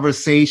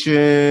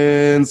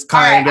conversations?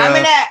 I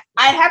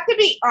have to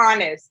be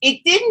honest.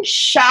 It didn't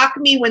shock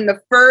me when the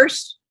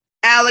first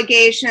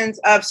allegations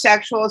of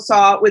sexual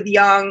assault with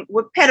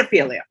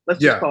pedophilia.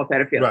 Let's just call it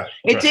pedophilia. Right,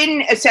 it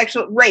didn't a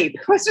sexual rape.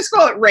 Let's just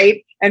call it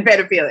rape and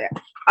pedophilia.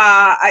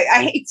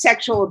 I hate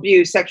sexual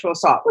abuse, sexual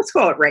assault. Let's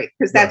call it rape,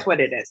 because that's what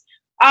it is.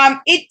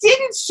 It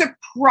didn't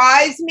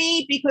surprise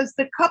me, because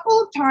the couple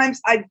of times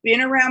I've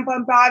been around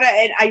Bambaataa,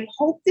 and I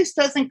hope this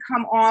doesn't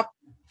come off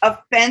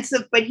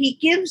offensive, but he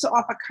gives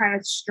off a kind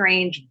of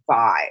strange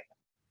vibe.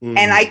 Mm.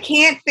 And I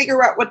can't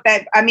figure out what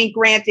that,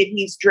 granted,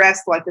 he's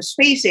dressed like a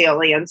space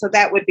alien, so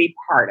that would be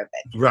part of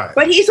it. Right.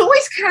 But he's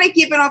always kind of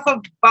given off a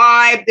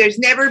vibe. There's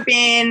never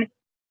been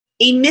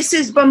a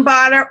Mrs.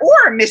 Bambaataa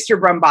or a Mr.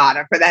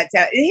 Bambaataa for that.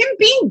 Him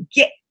being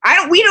gay,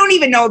 we don't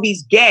even know if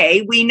he's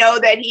gay. We know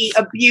that he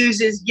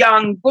abuses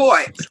young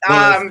boys.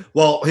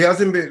 Well, he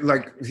hasn't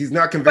been he's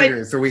not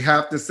convicted, so we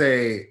have to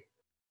say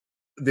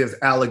there's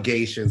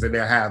allegations, and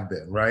there have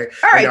been, right?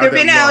 All right, there have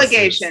been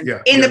allegations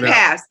in the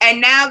past, and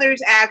now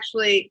there's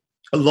actually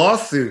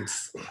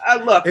lawsuits.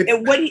 Look,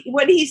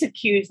 what he's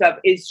accused of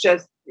is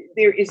just,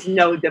 there is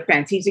no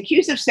defense. He's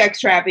accused of sex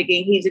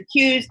trafficking. He's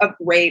accused of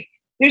rape.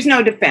 There's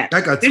no defense.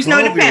 There's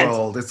no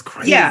defense. It's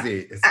crazy. Yeah.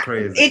 It's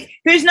crazy.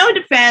 There's no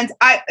defense.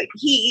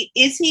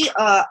 Is he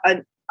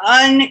an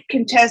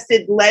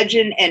uncontested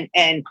legend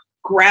and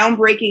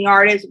groundbreaking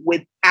artist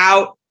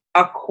without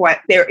a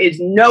question? There is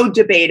no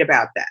debate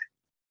about that.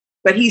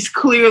 But he's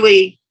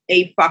clearly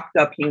a fucked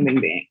up human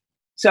being.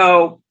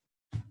 So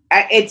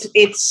it's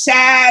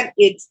sad.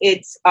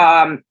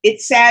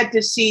 It's sad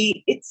to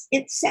see. It's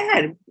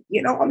sad.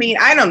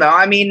 I don't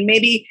know.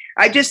 Maybe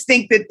I just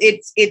think that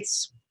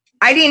it's.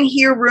 I didn't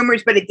hear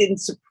rumors, but it didn't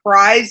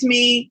surprise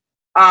me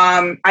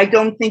I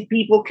don't think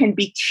people can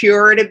be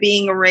cured of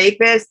being a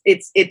rapist.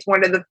 It's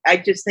one of the. I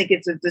just think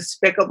it's a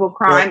despicable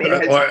crime. It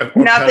has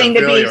nothing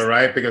to be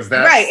right, because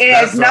that's right. It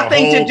has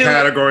nothing to do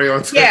category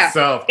onto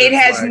itself. It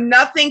has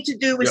nothing to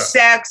do with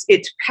sex.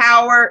 It's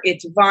power.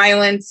 It's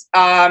violence.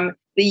 The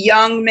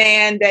young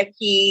man that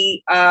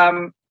he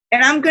and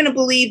I'm going to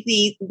believe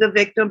the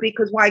victim,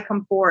 because why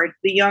come forward?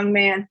 The young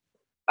man.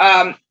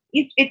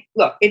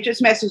 It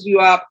just messes you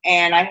up,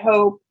 and I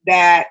hope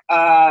that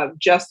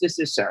justice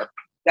is served.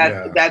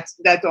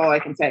 That's all I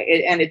can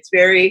say. And it's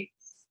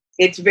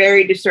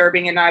very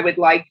disturbing. And I would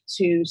like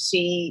to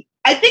see,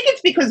 I think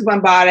it's because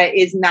Bambaataa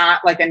is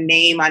not like a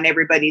name on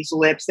everybody's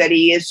lips, that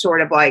he is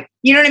sort of like,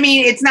 you know what I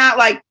mean? It's not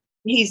like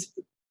he's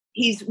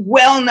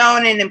well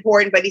known and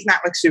important, but he's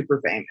not like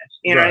super famous.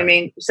 You know what I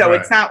mean? So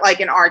it's not like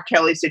an R.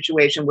 Kelly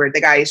situation where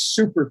the guy is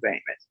super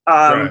famous.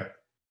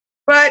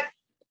 But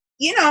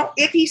you know,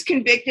 if he's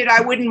convicted,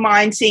 I wouldn't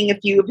mind seeing a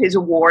few of his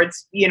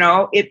awards. You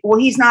know,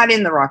 he's not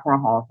in the Rock and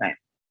Roll Hall of Fame.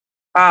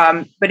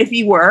 But if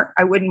he were,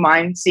 I wouldn't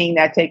mind seeing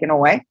that taken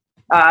away.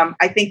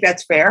 I think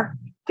that's fair,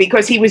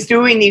 because he was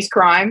doing these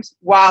crimes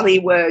while he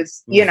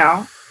was, you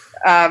know.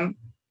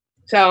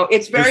 So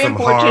it's very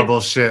important.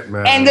 Horrible shit,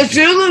 man. And the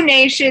Zulu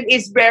Nation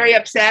is very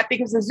upset,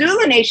 because the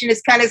Zulu Nation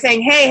is kind of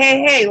saying,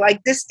 hey,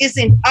 like, this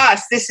isn't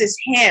us. This is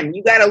him.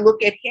 You got to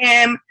look at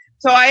him.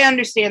 So I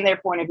understand their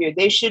point of view.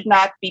 They should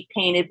not be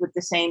painted with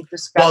the same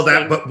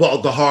disgusting.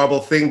 Well, the horrible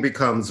thing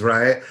becomes,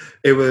 right?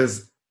 They were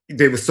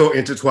so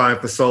intertwined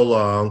for so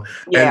long.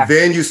 Yeah. And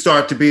then you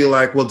start to be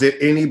like, well, did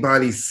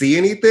anybody see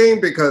anything?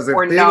 Because if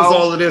there was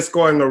all of this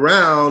going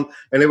around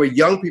and there were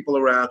young people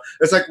around,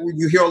 it's like when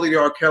you hear all of the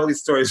R. Kelly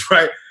stories,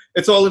 right?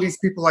 It's all of these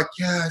people like,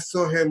 yeah, I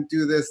saw him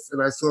do this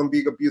and I saw him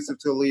being abusive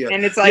to Aaliyah.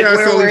 And it's like,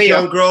 I saw these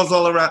young girls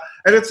all around.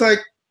 And it's like,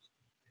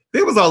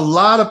 there was a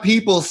lot of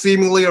people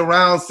seemingly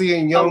around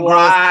seeing young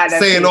girls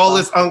saying all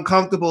this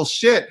uncomfortable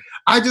shit.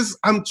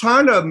 I'm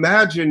trying to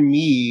imagine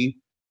me.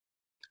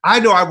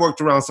 I know I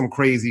worked around some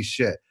crazy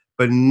shit,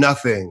 but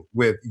nothing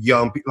with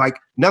young people, like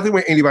nothing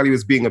where anybody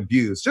was being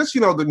abused. Just,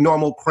 you know, the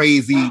normal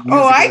crazy.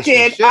 I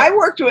did. Shit. I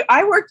worked.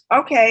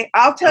 Okay.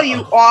 I'll tell you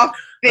off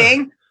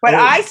thing. But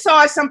I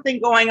saw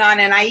something going on,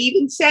 and I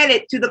even said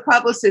it to the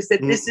publicist that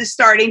this is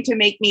starting to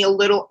make me a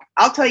little.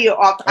 I'll tell you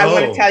off. I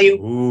want to tell you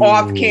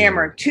off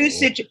camera.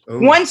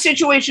 One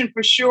situation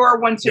for sure.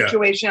 One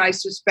situation I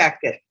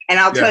suspected, and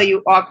I'll tell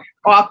you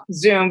off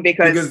Zoom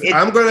because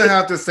I'm going to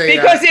have to say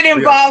because it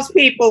involves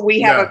people we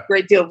have a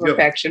great deal of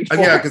affection for.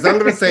 Yeah, because I'm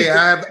going to say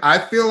I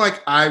feel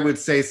like I would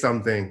say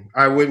something.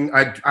 I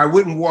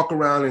wouldn't walk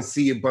around and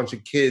see a bunch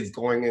of kids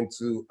going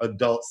into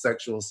adult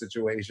sexual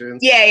situations.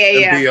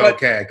 Yeah. Be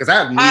okay, because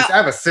I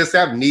have a sister,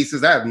 I have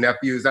nieces, I have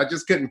nephews. I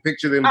just couldn't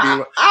picture them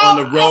being on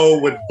the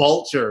road with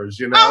vultures.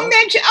 You know, I'll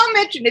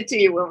mention it to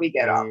you when we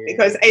get off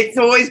because it's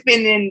always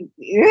been in.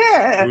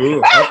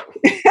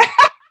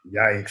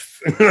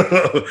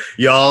 Yikes!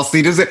 Y'all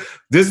see this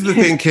is the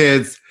thing,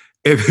 kids.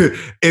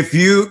 If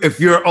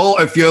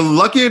you're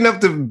lucky enough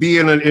to be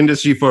in an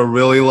industry for a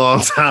really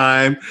long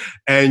time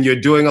and you're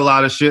doing a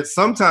lot of shit,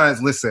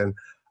 sometimes listen.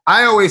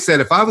 I always said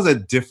if I was a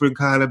different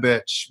kind of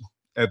bitch,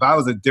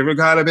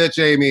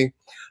 Amy,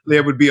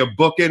 there would be a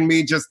book in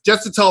me just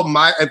to tell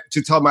my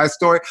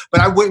story,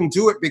 but I wouldn't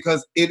do it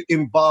because it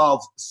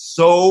involves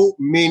so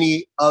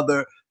many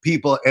other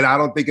people, and I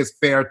don't think it's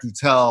fair to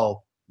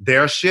tell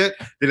their shit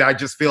that I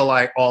just feel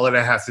like all of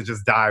that has to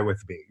just die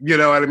with me. You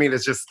know what I mean?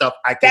 It's just stuff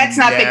I can That's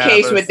not the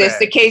case with this.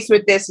 The case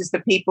with this is the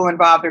people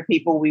involved are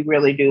people we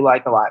really do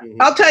like a lot.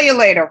 Mm-hmm. I'll tell you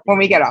later when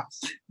we get off.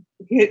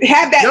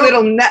 Have that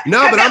little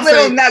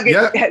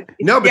nugget.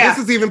 This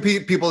is even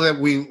people that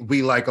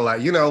we like a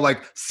lot. You know,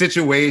 like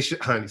Situation,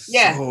 honey.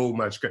 So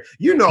much,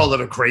 you know, a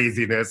little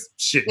craziness,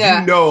 shit.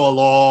 Yeah. You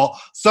know,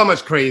 so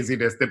much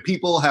craziness that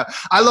people have.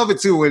 I love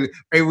it too when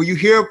you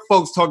hear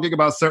folks talking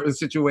about certain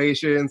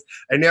situations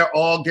and they're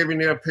all giving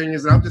their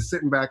opinions, and I'm just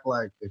sitting back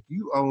like, if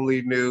you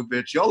only knew,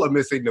 bitch, y'all are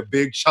missing the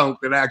big chunk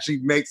that actually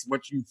makes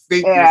what you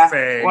think you're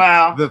saying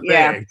the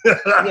thing.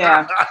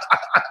 Yeah.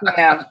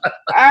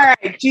 All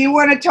right. Do you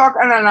want to talk?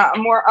 I don't know,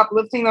 more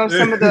uplifting though,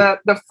 some of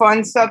the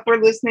fun stuff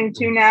we're listening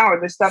to now, or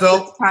the stuff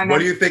that's kind of. What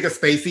do you think of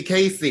Spacey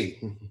Casey?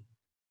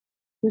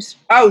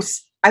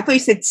 I thought you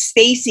said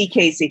Stacey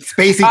Casey.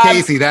 Spacey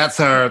Casey, that's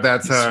her.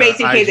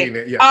 Spacey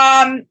Casey.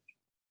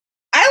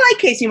 I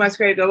like Casey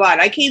Musgraves a lot.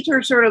 I came to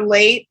her sort of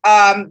late.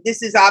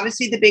 This is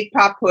obviously the big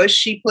pop push.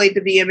 She played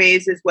the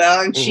VMAs as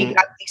well, and she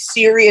got the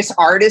serious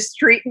artist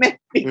treatment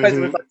because it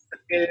was like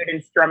food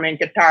and strumming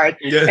guitars,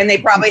 and they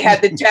probably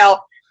had to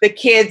tell the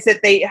kids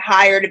that they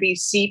hire to be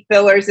seat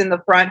fillers in the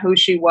front who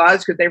she was,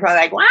 because they're probably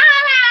like, "What?"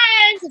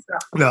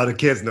 No, the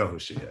kids know who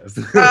she is.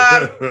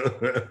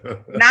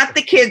 Not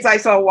the kids I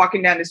saw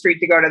walking down the street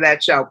to go to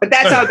that show, but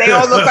that's how they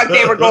all look like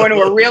they were going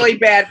to a really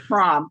bad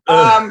prom.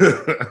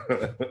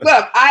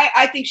 Look,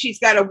 I think she's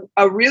got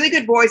a really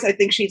good voice. I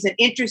think she's an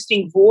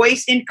interesting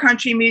voice in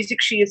country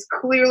music. She has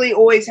clearly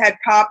always had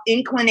pop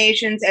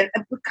inclinations, and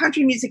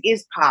country music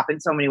is pop in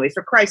so many ways.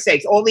 For Christ's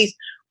sakes, all these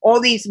all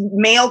these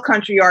male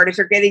country artists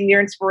are getting their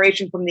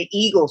inspiration from the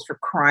Eagles, for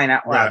crying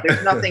out loud.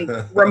 There's nothing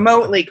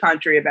remotely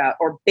country about,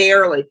 or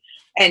barely,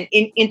 and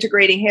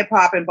integrating hip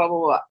hop and blah, blah,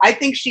 blah. I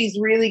think she's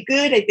really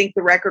good. I think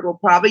the record will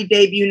probably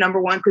debut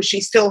 #1 because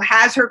she still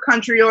has her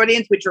country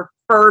audience, which are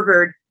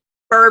fervent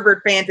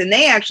fans, and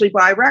they actually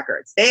buy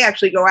records. They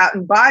actually go out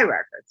and buy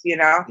records, you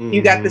know?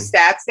 You got the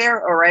stats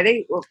there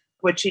already?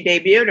 Would she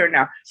debuted or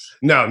no?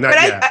 No, not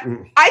yet.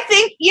 I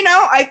think,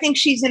 I think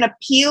she's an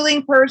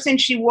appealing person.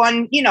 She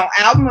won,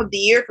 album of the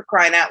year, for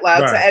crying out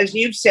loud. Right. So as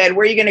you've said,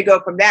 where are you going to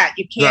go from that?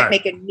 You can't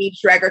make a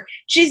niche record.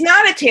 She's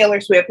not a Taylor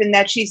Swift in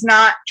that she's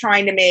not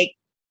trying to make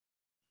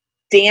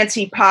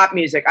dancey pop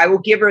music. I will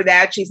give her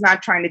that. She's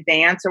not trying to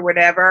dance or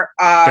whatever.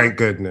 Thank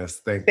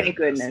goodness. Thank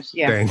goodness.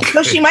 Yeah.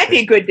 So she might be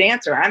a good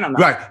dancer. I don't know.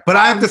 Right. But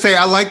I have to say,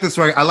 I like this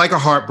record. I like a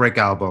heartbreak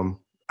album.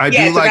 I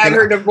do like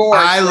her divorce.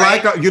 I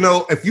like,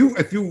 if you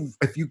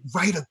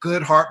write a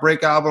good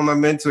heartbreak album,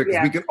 I'm into it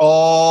because we can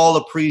all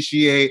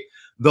appreciate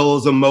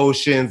those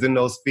emotions and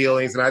those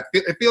feelings, and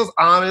it feels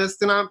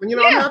honest, and I'm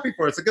happy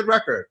for it. It's a good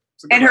record.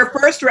 And her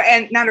first,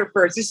 and not her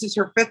first. This is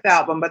her 5th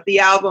album, but the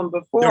album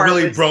before it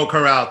really broke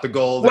her out. The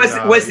gold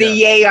was the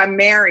 "Yay, I'm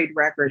Married"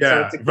 record.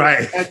 Yeah, so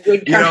it's a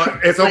good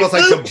it's almost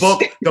like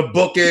the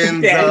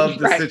bookends of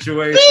the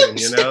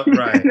situation. Oops.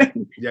 Right?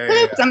 Yeah.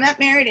 Oops, I'm not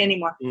married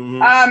anymore.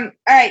 Mm-hmm. All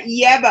right,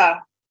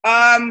 Yebba.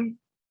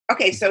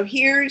 Okay, so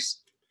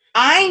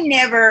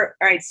all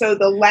right, so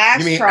the last.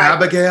 You mean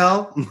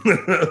Abigail?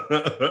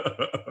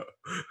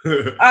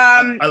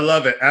 I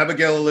love it.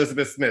 Abigail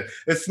Elizabeth Smith.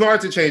 It's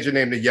smart to change your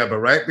name to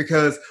Yebba, right?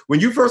 Because when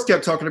you first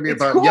kept talking to me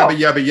about cool.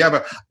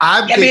 Yebba,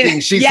 I'm thinking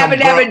she's some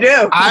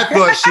girl. I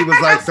thought she was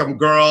like some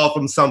girl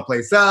from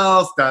someplace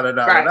else,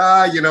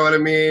 da. You know what I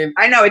mean?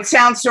 I know. It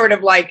sounds sort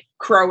of like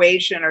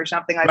Croatian or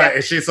something like that.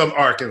 And she's from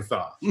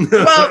Arkansas.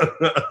 Well,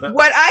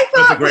 what I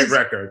thought it's a great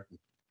record.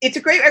 It's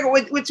a great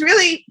record. What's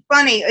really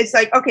funny, it's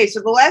like, okay,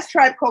 so the last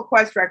Tribe Called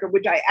Quest record,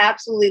 which I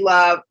absolutely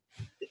love,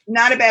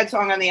 not a bad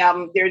song on the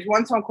album. There's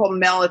one song called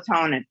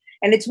Melatonin,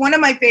 and it's one of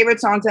my favorite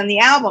songs on the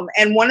album.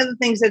 And one of the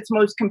things that's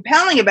most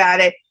compelling about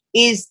it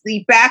is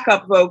the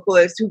backup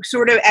vocalist who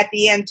sort of at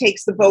the end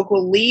takes the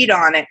vocal lead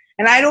on it.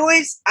 And I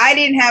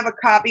didn't have a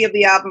copy of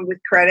the album with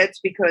credits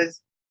because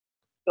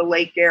the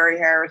late Gary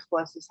Harris,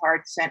 bless his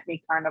heart, sent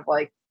me kind of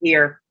like,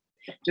 here,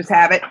 just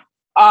have it.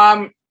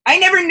 I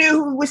never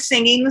knew who was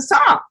singing the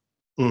song.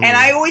 Mm-hmm. And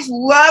I always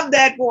loved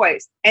that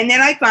voice. And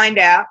then I find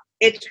out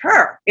it's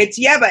her. It's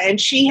Yebba.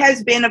 And she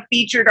has been a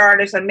featured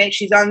artist.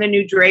 She's on the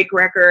new Drake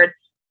record.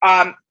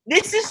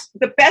 This is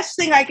the best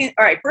thing I can.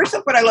 All right. First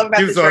off, what I love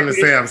about this record. She was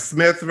on the Sam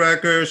Smith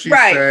record. She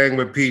sang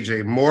with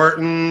PJ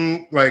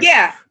Morton.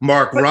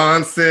 Mark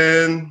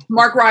Ronson.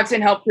 Mark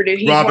Ronson helped produce.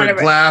 He's Robert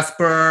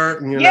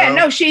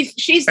Glasper.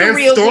 She's the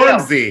real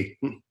Stormzy.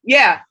 Deal.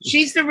 Yeah,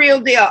 she's the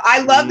real deal.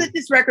 I love that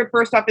this record,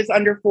 first off, is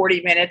under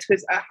 40 minutes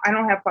because I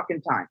don't have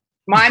fucking time.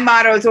 My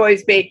motto has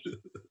always been,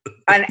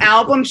 an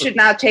album should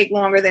not take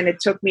longer than it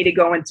took me to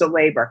go into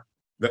labor.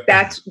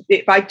 That's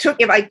if it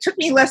took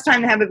me less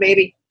time to have a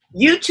baby.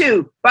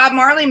 U2, Bob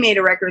Marley made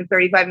a record in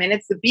 35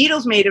 minutes. The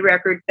Beatles made a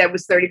record that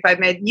was 35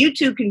 minutes.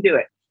 U2 can do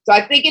it. So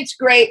I think it's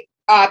great.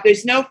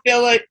 There's no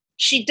filler.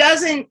 She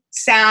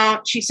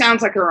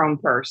sounds like her own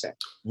person.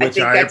 Which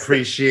I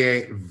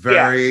appreciate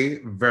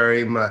very,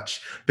 very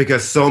much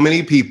because so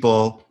many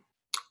people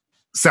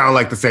sound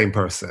like the same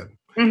person.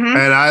 Mm-hmm.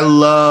 And I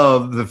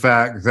love the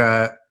fact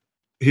that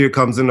here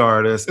comes an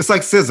artist. It's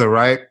like SZA,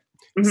 right?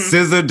 Mm-hmm.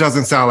 SZA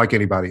doesn't sound like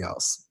anybody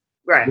else.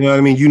 Right. You know what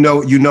I mean? You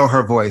know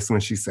her voice when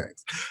she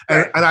sings.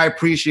 And I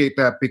appreciate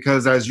that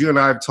because as you and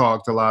I have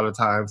talked a lot of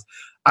times,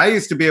 I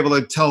used to be able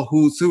to tell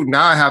who's who.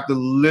 Now I have to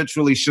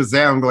literally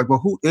Shazam and be like, well,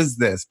 who is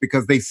this?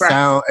 Because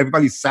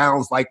everybody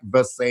sounds like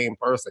the same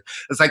person.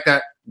 It's like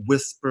that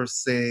whisper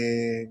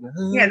sing.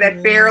 Yeah,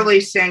 that barely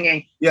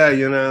singing. Yeah,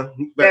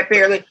 that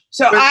barely.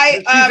 So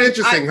she's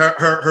interesting.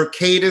 Her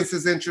cadence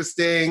is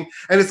interesting.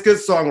 And it's good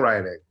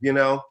songwriting,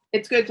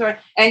 It's good song.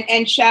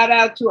 And shout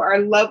out to our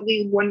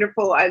lovely,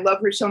 wonderful, I love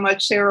her so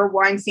much, Sarah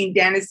Weinstein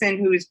Dennison,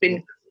 who has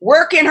been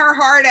working her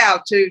heart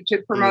out to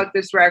promote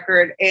this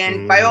record.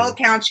 And by all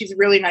accounts, she's a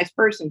really nice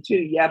person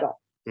too, Yebba.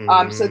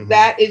 So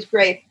that is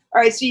great.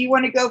 All right, so you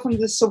want to go from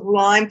the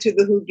sublime to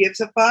the who gives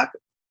a fuck?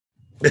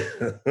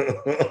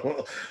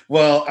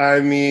 Well, I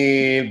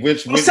mean,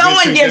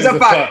 someone gives a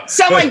fuck.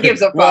 Someone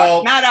gives a fuck,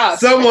 well, not us.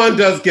 Someone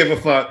does give a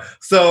fuck.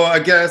 So I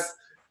guess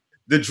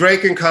the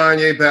Drake and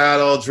Kanye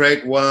battle,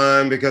 Drake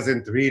won because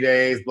in 3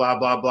 days, blah,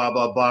 blah, blah,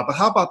 blah, blah. But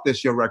how about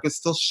this? Your record's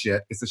still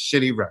shit. It's a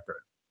shitty record.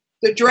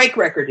 The Drake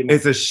record, you mean?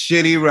 It's a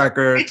shitty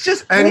record. It's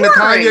just boring. And the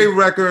Kanye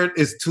record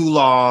is too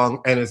long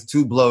and it's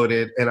too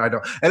bloated. And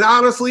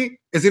honestly,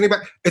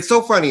 it's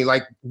so funny.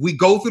 Like we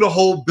go through the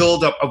whole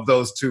buildup of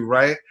those two,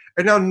 right?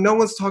 And now no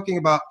one's talking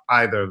about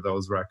either of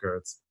those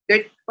records.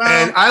 And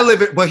I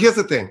live it, but here's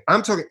the thing.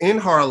 I'm talking in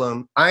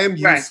Harlem. I am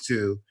used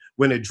to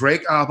when a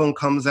Drake album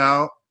comes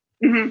out,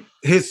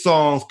 his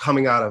songs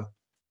coming out of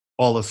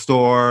all the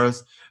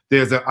stores,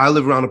 I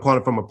live around the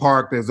corner from a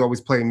park. There's always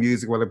playing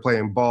music when they're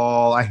playing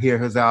ball. I hear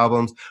his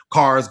albums,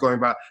 cars going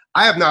by.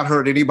 I have not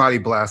heard anybody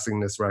blasting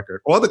this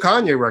record or the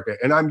Kanye record.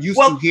 And I'm used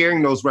to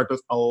hearing those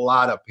records a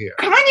lot up here.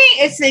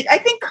 I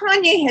think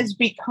Kanye has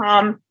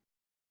become,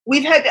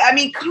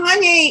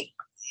 Kanye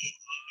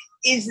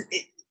is,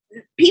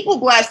 people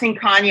blasting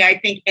Kanye, I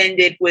think,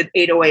 ended with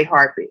 808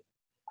 Heartbeat.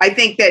 I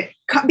think that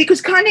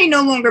because Kanye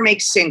no longer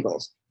makes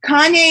singles.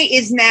 Kanye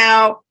is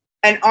now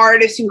an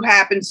artist who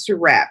happens to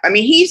rap. I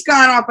mean, he's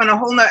gone off on a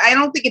whole nother. I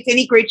don't think it's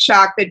any great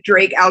shock that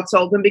Drake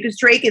outsold him because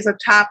Drake is a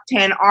top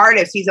 10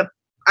 artist. He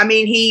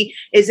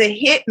is a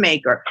hit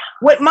maker.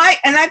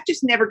 And I've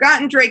just never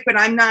gotten Drake, but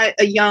I'm not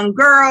a young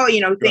girl,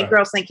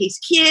 girls think he's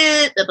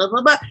cute, blah, blah,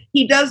 blah, blah.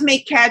 He does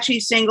make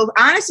catchy singles.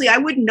 Honestly, I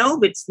wouldn't know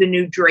if it's the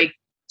new Drake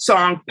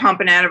song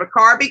pumping out of a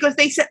car because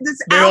they said this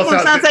album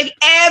sounds like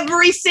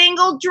every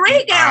single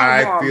Drake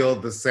album. I feel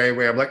the same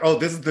way. I'm like, oh,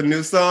 this is the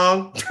new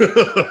song?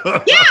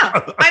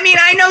 Yeah.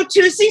 I know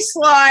Tootsie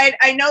Slide.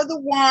 I know the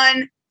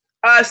one,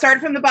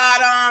 Started from the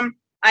Bottom.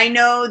 I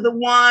know the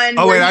one.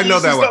 Oh, wait, I know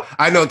that one.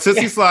 I know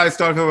Tootsie Slide,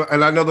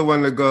 and I know the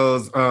one that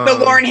goes. The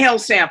Lauryn Hill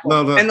sample.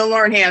 And the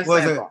Lauryn Hill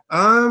sample.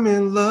 I'm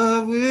in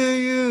love with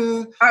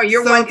you. Oh,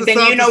 you're one. Then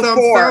you know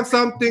four.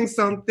 Something.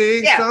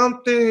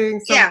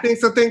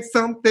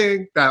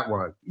 That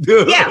one.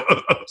 Yeah.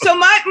 So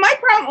my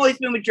problem always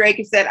been with Drake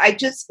is that I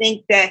just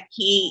think that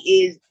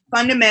he is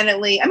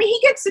fundamentally, he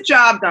gets the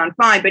job done,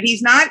 fine, but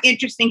he's not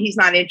interesting. He's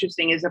not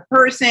interesting as a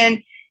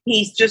person.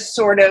 He's just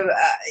sort of,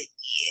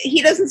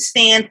 he doesn't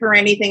stand for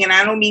anything. And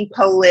I don't mean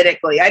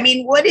politically.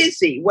 What is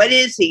he? What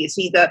is he? Is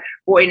he the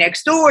boy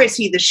next door? Is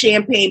he the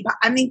champagne?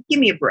 Give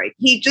me a break.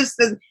 He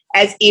just is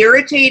as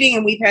irritating.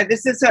 And we've had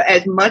this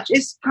as much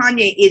as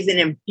Kanye is an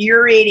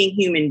infuriating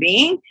human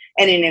being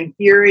and an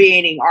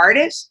infuriating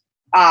artist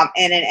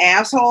and an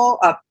asshole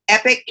of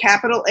epic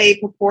capital A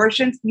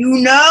proportions. You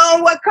know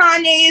what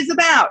Kanye is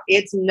about.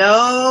 It's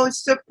no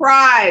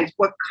surprise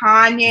what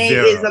Kanye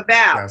is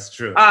about. That's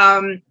true.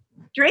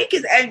 Drake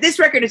is, and this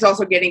record is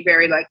also getting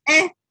very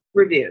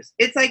reviews.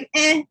 It's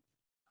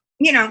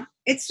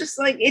it's just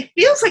it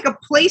feels like a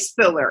place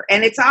filler,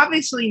 and it's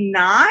obviously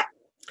not.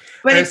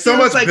 But it's so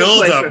much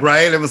build up,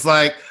 right? It was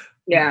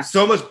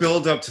so much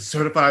build up to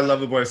Certified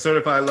Lover Boy.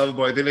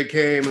 Then it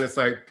came, and it's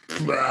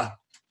blah.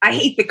 I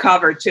hate the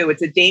cover too.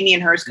 It's a Damien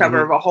Hirst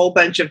cover of a whole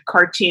bunch of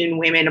cartoon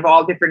women of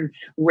all different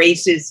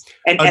races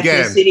and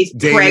ethnicities.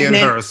 Damien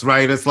Hirst,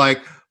 right? It's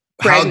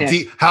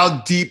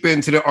how deep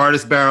into the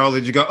artist barrel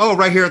did you go? Oh,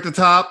 right here at the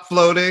top,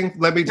 floating.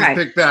 Let me just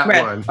pick that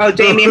one. Oh,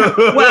 Damien.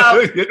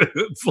 Well,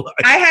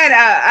 I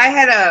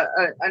had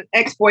an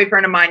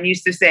ex-boyfriend of mine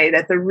used to say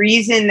that the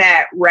reason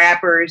that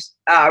rappers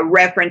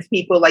reference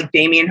people like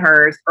Damien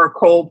Hirst or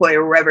Coldplay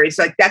or whatever, it's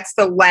that's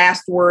the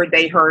last word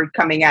they heard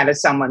coming out of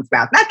someone's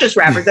mouth. Not just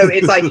rappers. Though.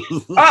 It's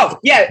oh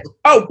yeah,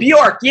 oh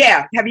Bjork,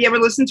 yeah. Have you ever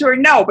listened to her?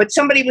 No, but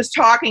somebody was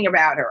talking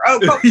about her. Oh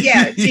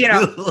yeah,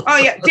 oh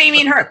yeah,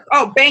 Damien Hirst.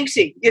 Oh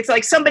Banksy. It's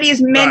somebody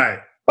is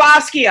meant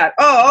Basquiat.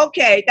 Oh,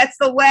 okay. That's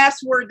the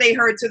last word they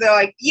heard. So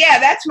they're yeah,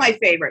 that's my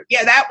favorite.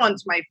 Yeah, that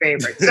one's my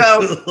favorite.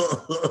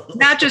 So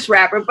not just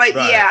rapper, but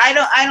yeah,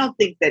 I don't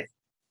think that.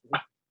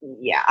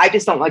 Yeah, I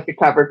just don't like the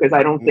cover because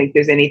I don't think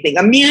there's anything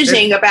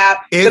amusing about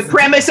the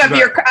premise of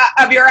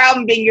your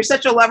album being you're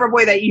such a lover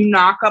boy that you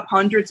knock up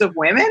hundreds of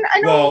women.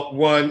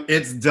 One,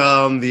 it's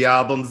dumb. The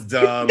album's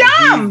dumb. It's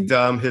dumb. He's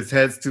dumb. His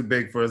head's too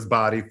big for his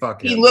body.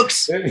 Fuck him. He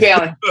looks like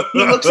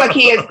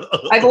he has.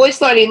 I've always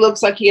thought he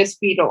looks like he has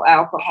fetal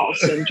alcohol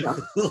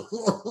syndrome.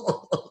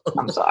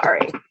 I'm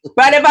sorry,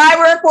 but if I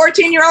were a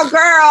 14-year-old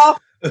girl,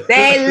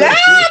 they love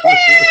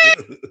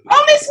him.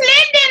 Oh, Miss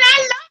Linden, I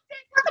love.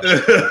 I love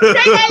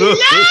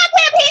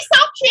him. He's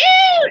so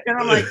cute. And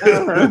I'm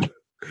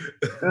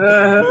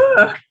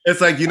it's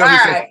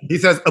he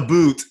says a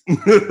boot.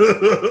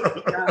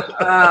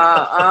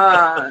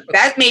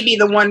 That may be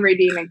the one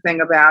redeeming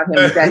thing about him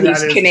is that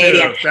he's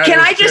Canadian. Can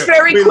I just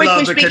very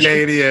quickly speak?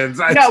 Canadians.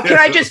 Can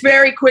I just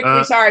very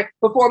quickly, sorry,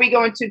 before we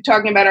go into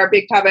talking about our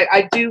big topic,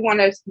 I do want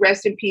to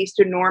rest in peace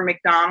to Norm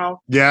Macdonald.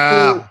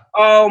 Yeah. Who,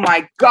 oh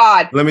my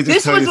God.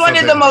 This was one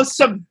of the most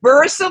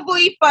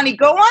subversively funny.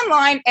 Go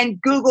online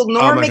and Google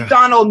Norm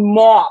Macdonald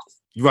moth.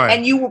 Right.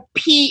 And you will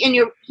pee in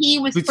he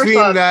was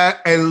between that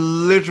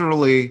and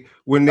literally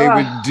when they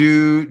would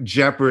do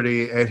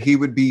Jeopardy and he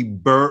would be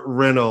Burt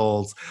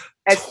Reynolds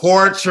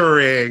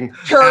torturing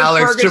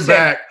Alex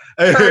Trebek.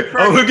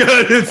 Oh my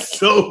God, it's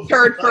so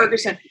Turd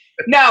Ferguson.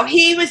 No,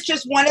 he was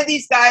just one of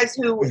these guys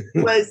who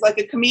was like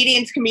a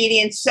comedian's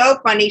comedian, so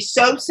funny,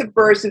 so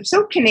subversive,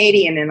 so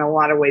Canadian in a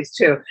lot of ways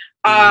too.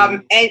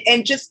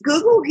 And just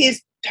Google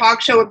his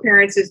talk show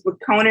appearances with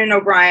Conan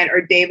O'Brien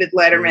or David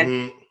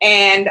Letterman,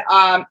 and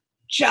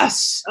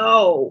just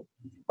so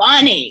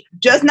funny.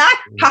 Just not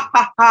ha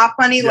ha ha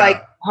funny,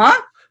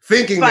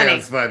 Thinking funny.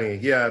 Man's funny.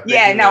 Yeah.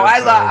 Yeah, no, I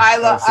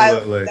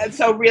love that's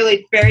so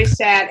really very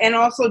sad. And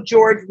also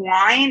George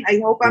Wine,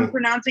 I hope I'm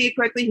pronouncing it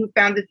correctly, who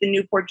founded the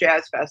Newport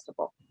Jazz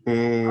Festival.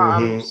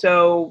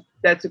 So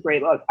that's a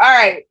great look. All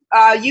right.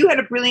 You had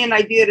a brilliant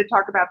idea to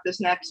talk about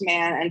this next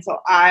man, and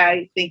so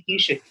I think you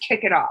should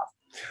kick it off.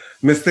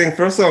 Miss Thing,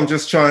 first of all, I'm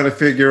just trying to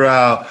figure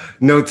out,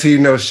 no tea,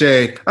 no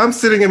shade. I'm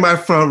sitting in my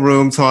front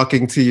room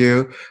talking to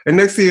you. And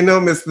next thing you know,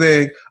 Miss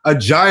Thing, a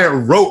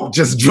giant rope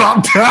just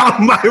dropped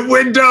down my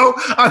window.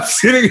 I'm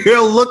sitting here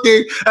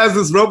looking as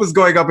this rope is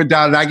going up and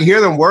down. And I can hear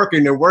them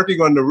working. They're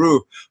working on the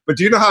roof. But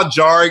do you know how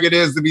jarring it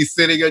is to be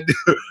sitting and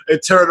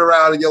turn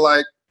around and you're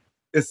like,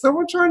 is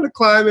someone trying to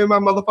climb in my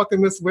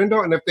motherfucking this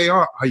window? And if they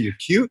are you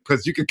cute?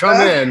 Because you can come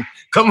in.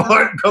 Come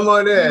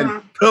on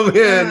in. Come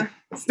in.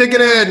 Stick it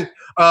in.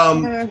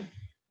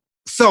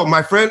 So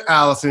my friend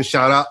Allison,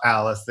 shout out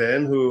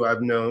Allison, who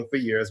I've known for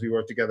years. We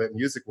worked together at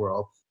Music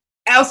World.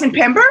 Allison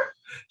Pember?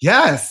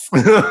 Yes.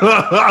 Yes.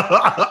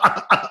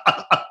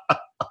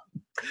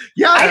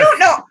 I don't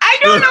know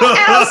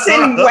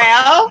Allison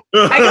well.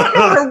 I don't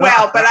know her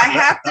well, but I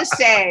have to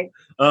say,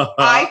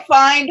 I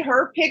find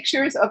her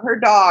pictures of her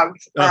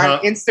dogs on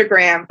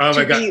Instagram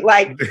to be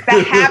like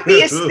the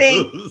happiest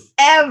thing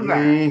ever.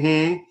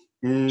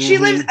 Mm-hmm. Mm-hmm. She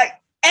lives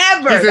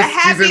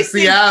She's in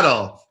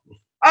Seattle.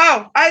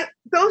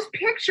 Those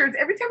pictures,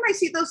 every time I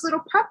see those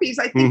little puppies,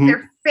 I think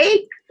they're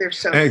fake. They're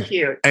so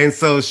cute. And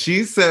so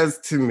she says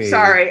to me...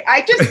 Sorry, I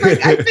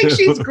think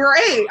she's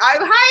great.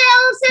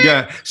 Hi, Allison.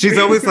 Yeah, she's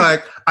always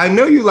like, I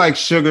know you like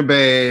Sugar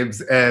Babes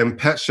and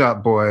Pet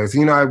Shop Boys.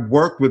 You know, I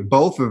worked with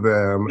both of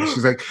them.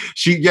 She's like,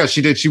 she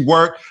did. She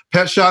worked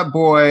Pet Shop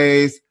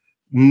Boys,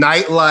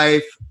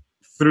 Nightlife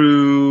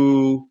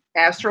through...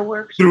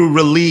 Astroworks? Through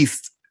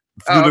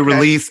the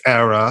release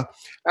era.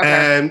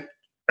 Okay.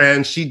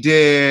 And she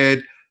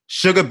did...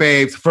 Sugar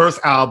Babes'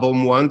 first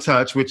album, One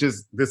Touch, which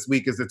is this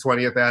week is the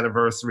 20th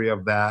anniversary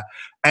of that,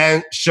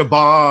 and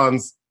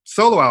Siobhan's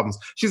solo albums.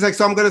 She's like,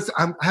 so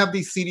I have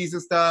these CDs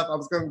and stuff.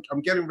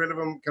 I'm getting rid of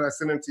them. Can I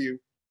send them to you?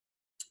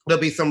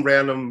 There'll be some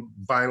random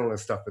vinyl and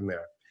stuff in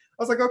there. I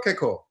was like, okay,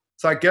 cool.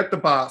 So I get the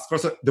box.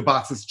 First, the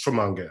box is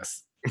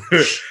humongous.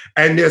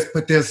 And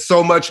there's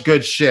so much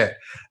good shit.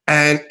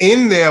 And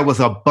in there was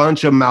a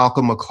bunch of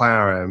Malcolm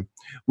McLaren,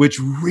 which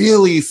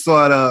really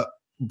sort of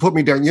put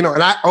me down,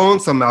 and I own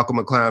some Malcolm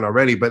McLaren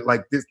already, but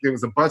like there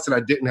was a bunch that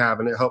I didn't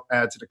have and it helped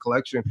add to the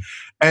collection.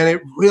 And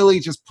it really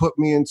just put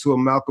me into a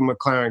Malcolm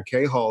McLaren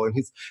K-hole. And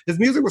his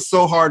music was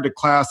so hard to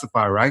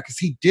classify, right? Because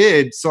he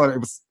did it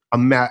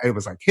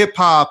was like hip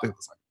hop, it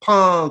was like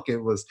punk,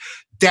 it was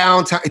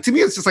downtown. To me,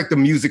 it's just like the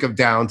music of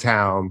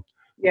downtown.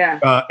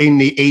 Yeah. In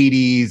the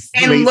 80s.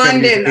 And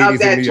London 70s, of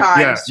that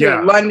time. Yeah.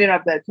 London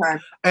of that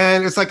time.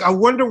 And it's like, I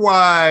wonder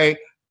why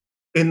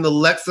in the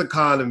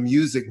lexicon of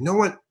music, no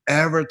one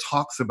ever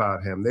talks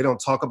about him. They don't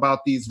talk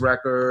about these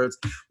records.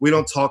 We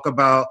don't talk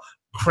about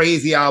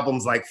crazy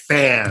albums like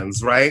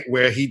Fans, right?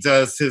 Where he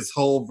does his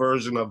whole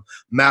version of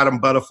Madame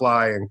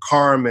Butterfly and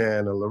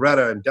Carmen and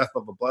Loretta and Death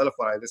of a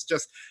Butterfly.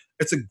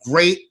 It's a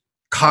great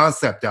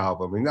concept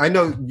album. And I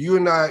know you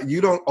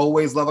don't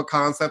always love a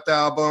concept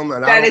album.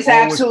 And that is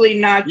absolutely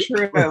not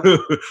true.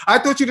 I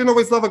thought you didn't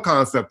always love a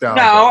concept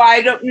album. No,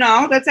 I don't.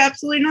 No, that's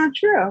absolutely not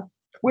true.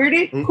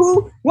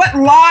 What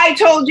lie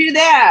told you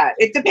that?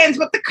 It depends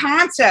what the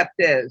concept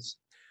is.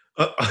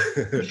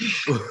 If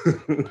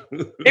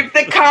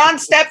the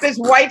concept is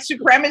white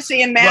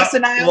supremacy and mass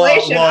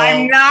annihilation,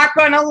 I'm not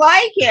going to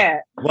like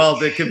it. Well,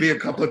 there could be a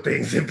couple of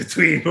things in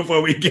between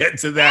before we get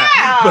to that.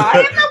 Yeah,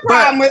 I have no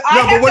problem with it.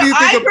 But what do you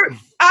think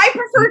I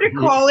prefer to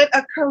call it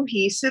a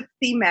cohesive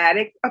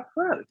thematic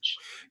approach.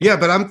 Yeah,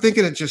 but I'm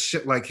thinking of just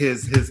shit like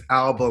his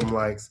album,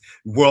 like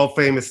World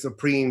Famous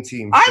Supreme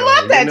Team. I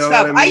love that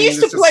stuff. I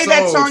used to play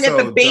that song at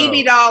the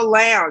Baby Doll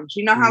Lounge.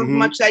 You know how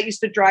much that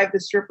used to drive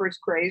the strippers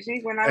crazy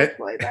when I would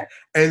play that?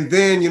 And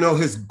then,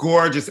 his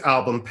gorgeous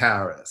album,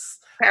 Paris.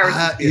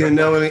 You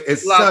know what I mean?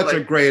 It's such a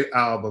great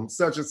album.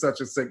 Such a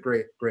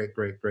great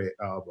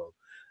album.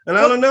 And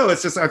I don't know.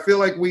 It's just, I feel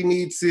like we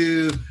need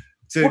to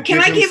give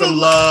him some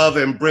love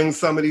and bring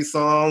some of these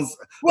songs,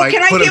 put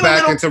it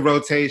back into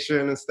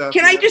rotation and stuff.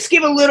 Can I just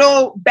give a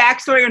little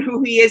backstory on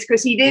who he is?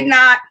 Because he did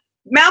not,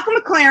 Malcolm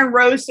McLaren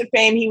rose to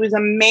fame. He was a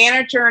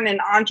manager and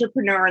an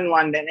entrepreneur in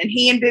London. And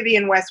he and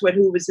Vivienne Westwood,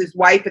 who was his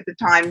wife at the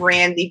time,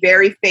 ran the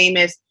very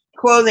famous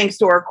clothing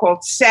store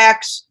called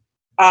Sex,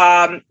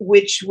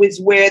 which was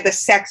where the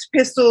Sex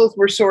Pistols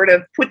were sort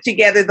of put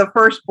together, the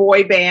first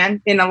boy band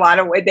in a lot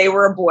of ways. They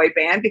were a boy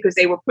band because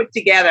they were put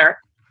together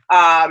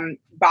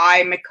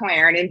by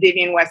McLaren and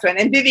Vivienne Westwood.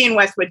 And Vivienne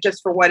Westwood,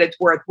 just for what it's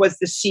worth, was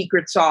the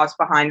secret sauce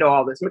behind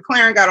all this.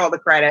 McLaren got all the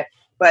credit,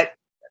 but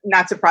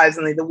not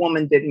surprisingly, the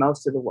woman did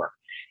most of the work.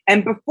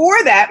 And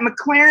before that,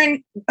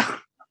 McLaren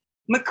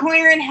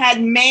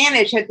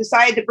had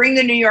decided to bring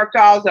the New York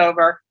Dolls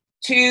over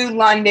to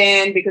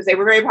London because they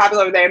were very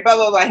popular over there, and blah,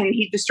 blah, blah. And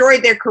he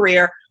destroyed their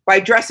career by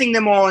dressing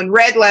them all in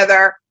red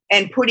leather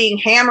and putting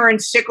hammer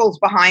and sickles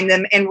behind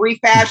them and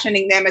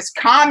refashioning them as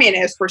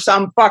communists for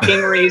some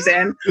fucking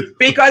reason.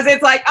 Because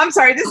it's like, I'm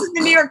sorry, this is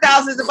the New York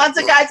Dolls. There's a bunch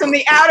of guys from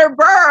the outer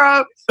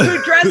borough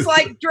who dress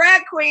like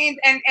drag queens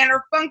and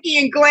are funky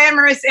and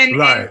glamorous and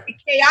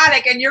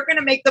chaotic. And you're going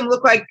to make them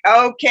look like,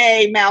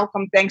 okay,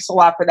 Malcolm, thanks a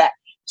lot for that.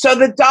 So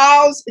the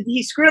Dolls,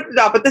 he screwed up the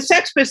Doll, but the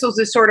Sex Pistols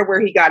is sort of where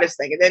he got his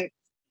thing. And then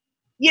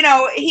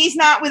he's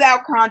not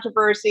without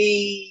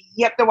controversy.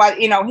 You have to watch,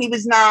 he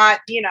was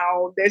not,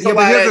 there's a lot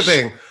but here's of the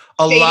thing.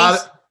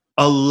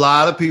 A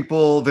lot of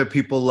people that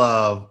people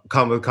love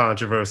come with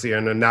controversy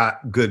and they're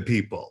not good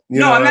people.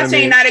 I'm not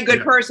saying not a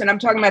good person. I'm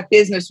talking about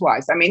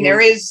business-wise. I mean, there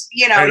is,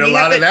 and a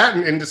lot of that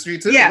in industry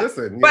too. Yeah,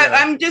 listen, but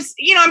I'm just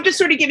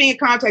sort of giving a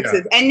context.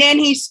 Yeah. And then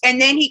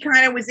he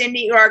kind of was in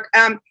New York.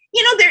 There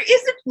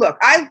isn't. Look,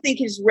 I think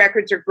his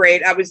records are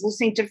great. I was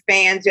listening to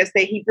Fans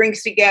yesterday. He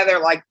brings together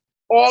like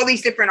all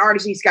these different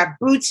artists. He's got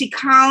Bootsy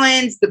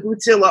Collins, the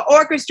Bootzilla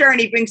Orchestra, and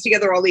he brings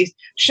together all these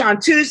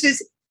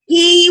chanteuses.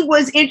 He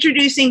was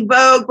introducing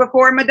Vogue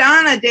before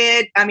Madonna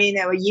did. I mean,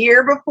 a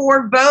year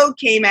before Vogue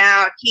came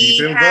out, he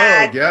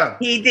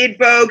did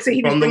Vogue. So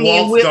he was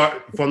bringing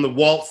from the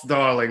Waltz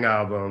Darling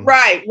album.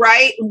 Right.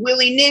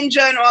 Willie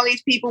Ninja and all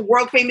these people,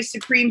 world famous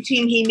Supreme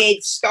Team. He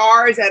made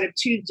stars out of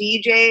 2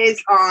 DJs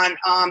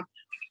on.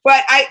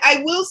 But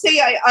I will say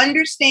I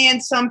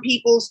understand some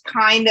people's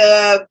kind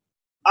of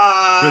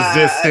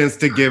resistance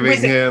to giving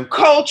him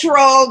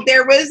cultural.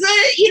 There was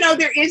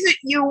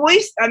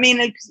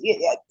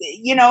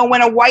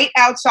when a white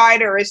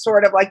outsider is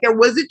sort of like, there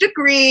was a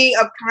degree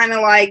of kind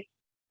of like,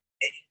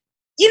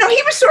 he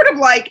was sort of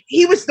like,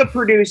 he was the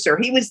producer.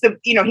 He was the,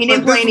 he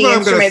didn't play any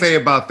instruments. I'm going to say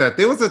about that.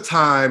 There was a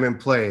time and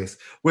place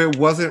where it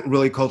wasn't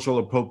really cultural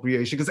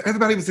appropriation because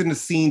everybody was in the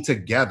scene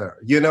together.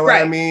 You know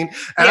what I mean?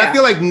 And I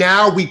feel like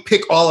now we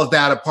pick all of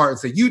that apart and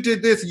say, you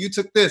did this, you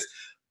took this.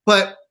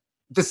 But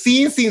the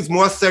scene seems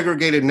more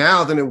segregated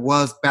now than it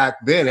was back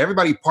then.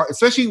 Everybody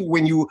especially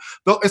when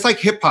it's like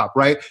hip hop,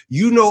 right?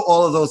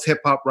 All of those hip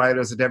hop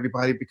writers and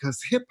everybody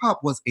because hip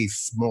hop was a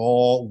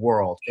small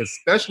world,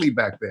 especially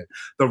back then.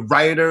 The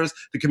writers,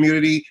 the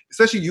community,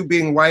 especially you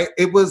being white,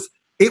 it was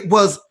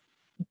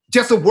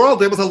just a world.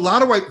 There was a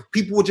lot of white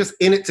people were just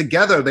in it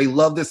together. They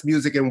loved this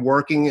music and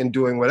working and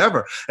doing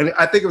whatever. And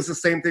I think it was the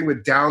same thing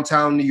with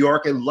downtown New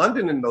York and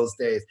London in those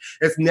days.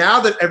 It's now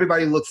that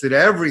everybody looks at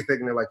everything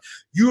and they're like,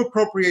 you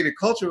appropriated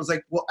culture. It was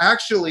like, well,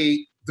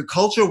 actually, the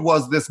culture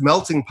was this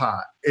melting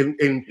pot.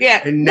 And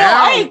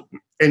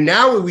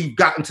now we've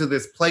gotten to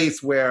this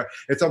place where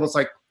it's almost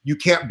like you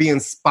can't be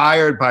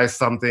inspired by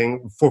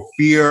something for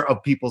fear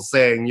of people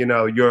saying,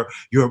 you're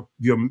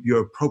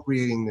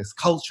appropriating this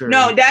culture.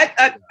 No,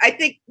 that I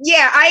think,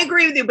 I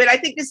agree with you. But I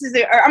think this is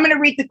I'm going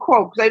to read the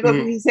quote because I love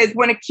he says,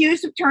 when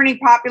accused of turning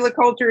popular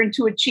culture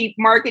into a cheap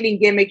marketing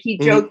gimmick, he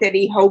joked that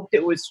he hoped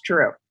it was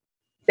true,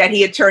 that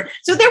he had turned.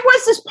 So there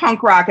was this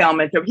punk rock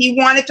element of he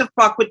wanted to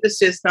fuck with the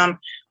system.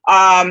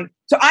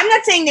 So I'm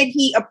not saying that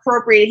he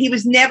appropriated. He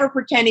was never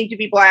pretending to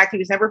be black. He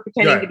was never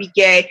pretending to be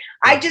gay.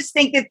 I just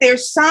think that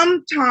there's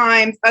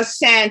sometimes a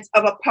sense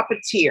of a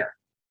puppeteer.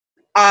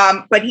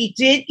 But he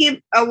did give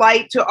a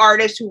light to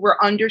artists who were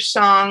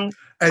undersung.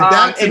 And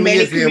that to me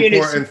is the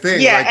important thing.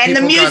 Yeah, like, and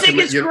the music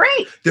is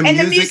great. The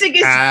music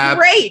is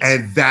great.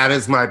 And that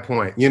is my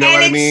point. You know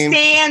what I mean? It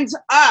stands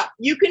up.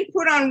 You can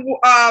put on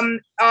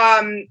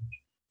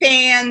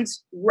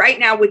Fans right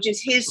now, which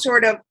is his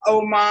sort of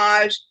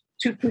homage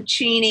to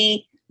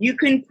Puccini. You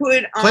can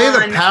put on... Play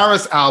the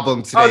Paris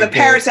album today. Oh, the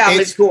Paris album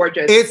is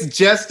gorgeous. It's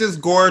just as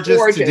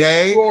gorgeous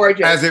today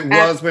as it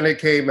was when it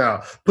came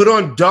out. Put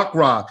on Duck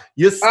Rock.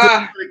 You're still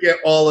going to get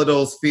all of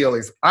those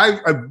feelings. I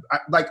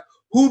like,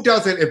 who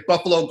doesn't, if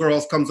Buffalo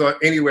Girls comes on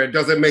anywhere,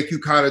 doesn't make you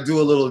kind of do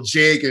a little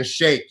jig and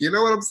shake? You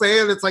know what I'm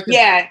saying? It's like...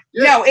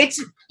 No,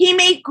 he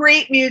made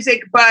great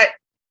music, but...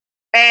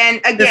 And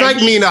again, it's like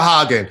Nina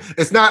Hagen.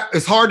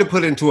 It's hard to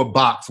put into a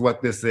box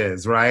what this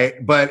is,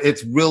 right? But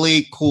it's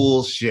really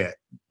cool shit.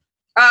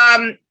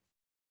 I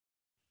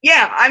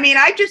mean,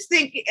 I just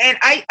think, and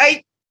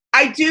I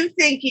do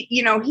think,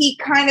 he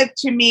kind of,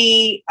 to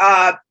me,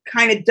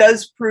 kind of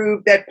does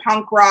prove that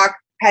punk rock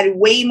had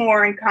way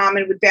more in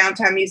common with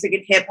downtown music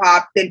and hip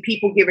hop than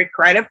people give it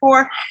credit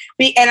for.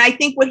 And I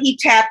think what he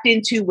tapped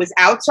into was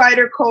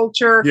outsider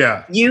culture,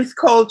 youth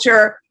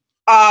culture.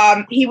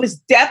 He was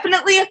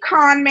definitely a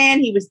con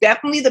man. He was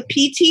definitely the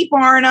P.T.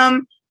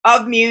 Barnum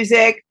of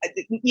music.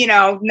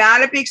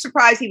 Not a big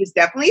surprise. He was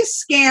definitely a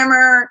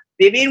scammer.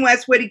 Vivienne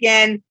Westwood,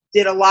 again,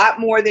 did a lot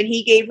more than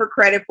he gave her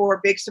credit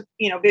for. Big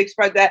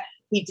surprise that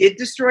he did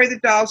destroy the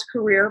Dolls'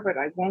 career, but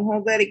I won't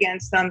hold that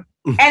against them.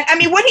 And I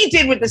mean, what he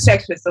did with the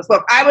Sex Pistols,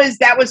 look,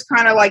 that was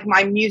kind of like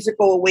my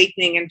musical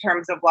awakening in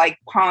terms of like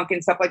punk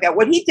and stuff like that.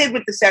 What he did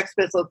with the Sex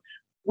Pistols,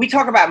 we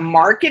talk about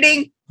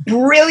marketing,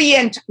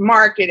 brilliant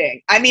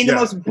marketing. I mean, the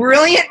most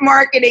brilliant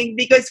marketing,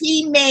 because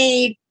he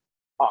made,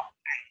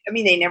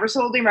 they never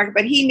sold a record,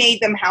 but he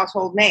made them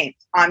household names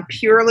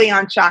purely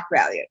on shock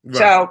value. Right.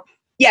 So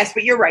yes,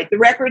 but you're right. The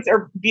records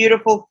are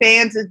beautiful.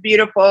 Fans is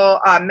beautiful.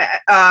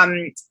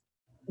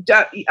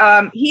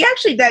 He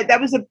actually, that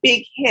was a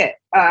big hit.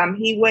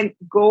 He went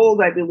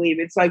gold, I believe.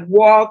 It's like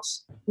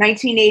Waltz,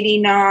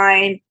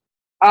 1989.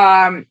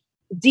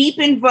 Deep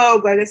in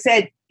Vogue, like I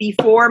said,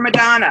 before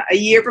Madonna, a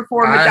year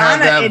before Madonna. I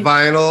have that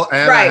vinyl,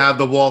 and I have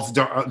the Waltz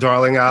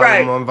Darling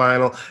album on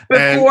vinyl,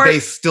 and they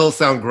still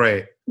sound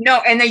great. No,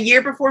 and a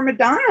year before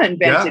Madonna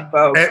invented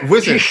Vogue. And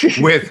with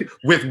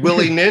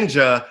Willie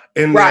Ninja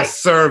in there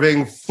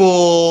serving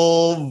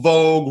full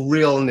Vogue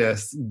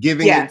realness,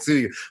 giving it to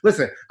you.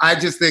 Listen, I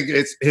just think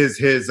it's his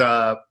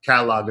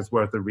catalog is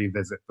worth a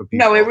revisit for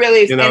people. No, it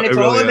really is. And it's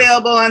all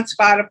available on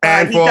Spotify.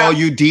 And for all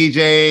you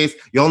DJs,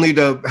 you'll need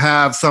to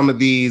have some of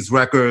these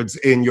records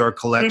in your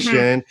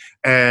collection.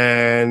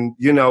 And,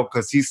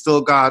 because he's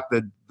still got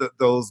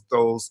those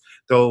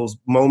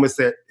moments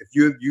that if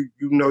you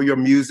know your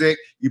music,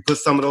 you put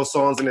some of those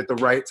songs in at the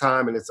right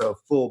time and it's a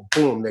full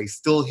boom. They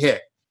still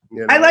hit.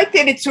 I like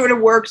that it sort of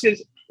works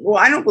as well.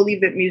 I don't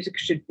believe that music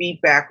should be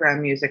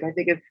background music. I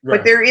think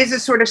but there is a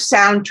sort of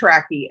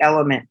soundtracky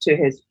element to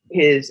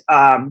his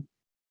and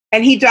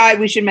he died.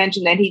 We should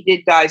mention that he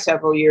did die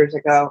several years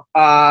ago.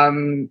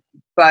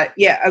 But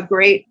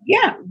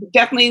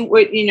definitely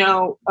what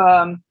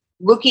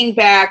looking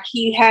back,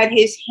 he had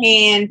his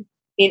hand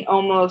in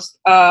almost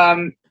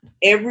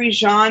every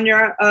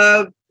genre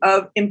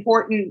of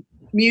important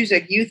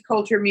music, youth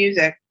culture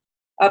music,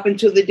 up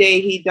until the day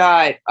he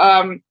died.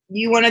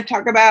 You want to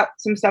talk about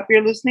some stuff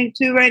you're listening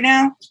to right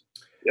now?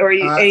 Or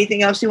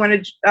anything else you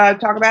want to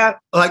talk about?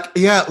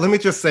 Let me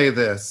just say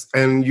this.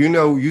 And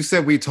you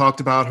said we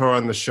talked about her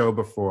on the show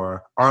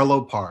before,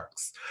 Arlo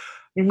Parks.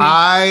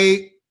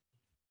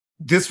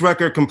 This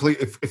record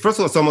first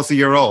of all, it's almost a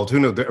year old. Who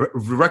knew? The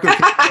record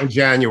came out in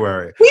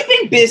January. We've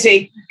been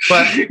busy.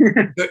 But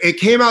it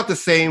came out the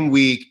same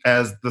week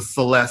as the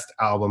Celeste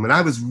album. And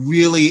I was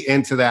really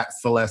into that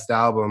Celeste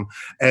album.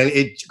 And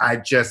I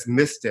just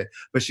missed it.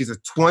 But she's a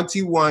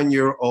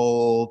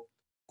 21-year-old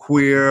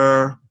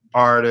queer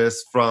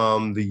artist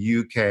from the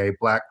UK,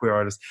 Black queer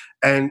artist.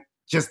 And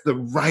just the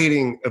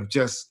writing of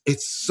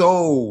it's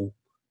so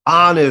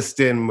honest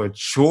and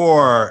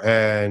mature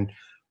and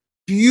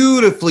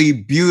beautifully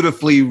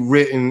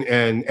written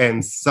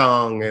and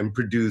sung and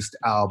produced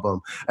album.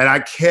 And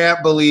I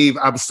can't believe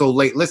I'm so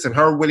late. Listen,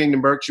 her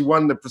winning she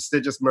won the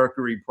prestigious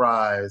Mercury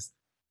Prize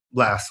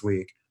last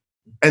week.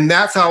 And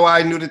that's how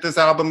I knew that this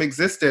album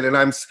existed. And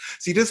this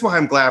is why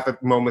I'm glad for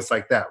moments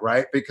like that,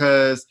 right?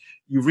 Because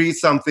you read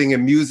something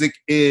and music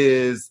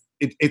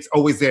it's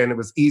always there and it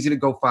was easy to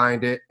go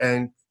find it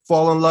and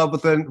fall in love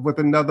with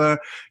another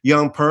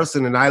young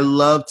person. And I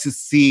love to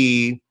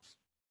see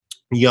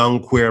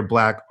young queer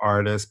Black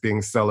artists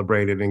being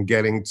celebrated and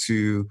getting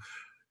to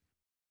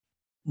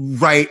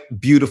write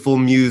beautiful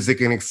music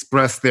and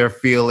express their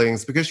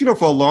feelings. Because,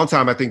 for a long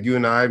time, I think you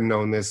and I have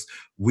known this,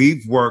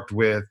 we've worked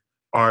with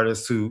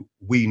artists who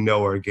we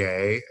know are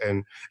gay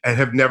and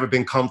have never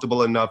been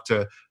comfortable enough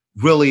to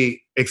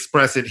really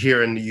express it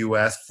here in the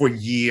US for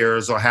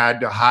years or had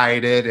to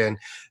hide it. And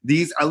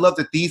I love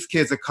that these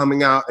kids are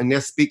coming out and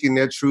they're speaking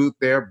their truth.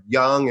 They're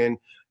young and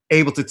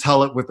able to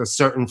tell it with a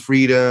certain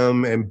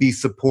freedom and be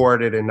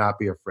supported and not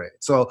be afraid.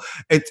 So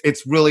it's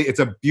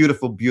a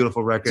beautiful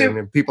record. And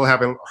if people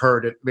haven't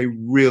heard it, they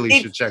really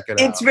should check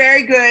it out. It's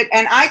very good.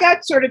 And I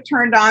got sort of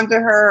turned on to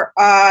her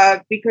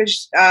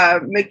because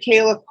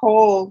Michaela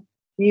Cole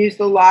used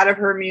a lot of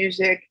her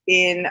music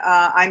in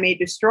I May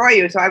Destroy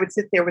You. So I would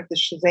sit there with the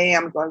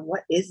Shazam going,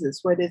 what is this?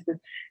 What is this?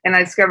 And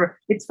I discovered,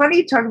 it's funny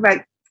you talk about,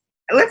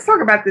 let's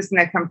talk about this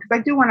next time because I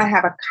do want to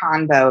have a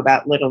convo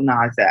about Little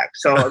Nas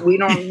X. So I want to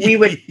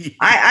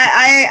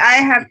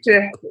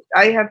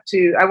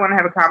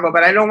have a convo,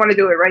 but I don't want to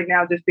do it right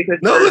now just because.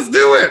 No, let's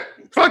do it.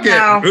 Fuck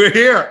it. We're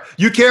here.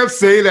 You can't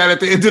say that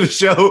at the end of the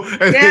show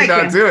and then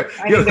not do it.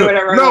 I can do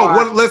whatever I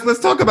want. Let's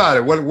talk about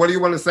it. What do you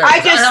want to say? I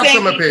have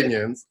some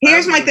opinions.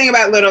 Here's my thing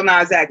about Little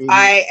Nas X.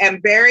 I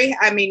am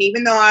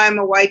even though I'm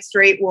a white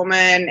straight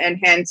woman and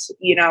hence,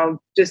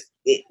 just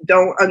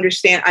don't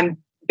understand. I'm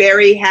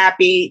very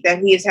happy that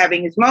he is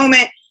having his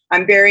moment.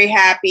 I'm very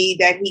happy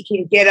that he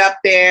can get up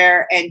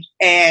there and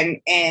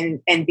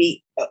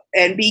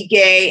be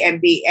gay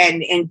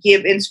and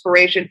give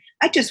inspiration.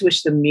 I just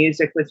wish the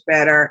music was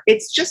better.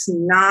 It's just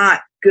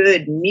not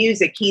good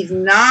music. He's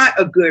not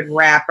a good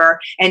rapper,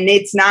 and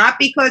it's not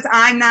because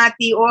I'm not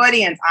the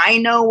audience. I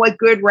know what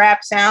good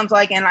rap sounds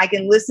like, and I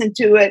can listen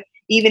to it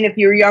even if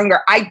you're younger.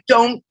 I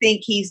don't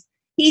think he's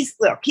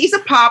a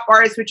pop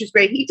artist, which is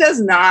great. He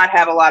does not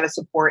have a lot of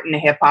support in the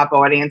hip hop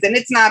audience. And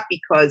it's not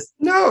because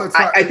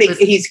I think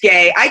he's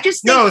gay. I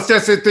just think, it's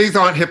just that these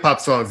aren't hip hop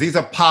songs. These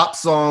are pop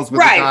songs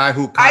with a guy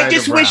who I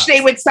just wish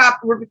they would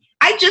stop.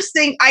 I just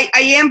think I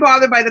am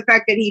bothered by the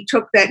fact that he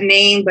took that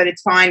name, but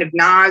it's fine if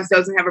Nas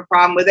doesn't have a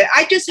problem with it.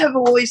 I just have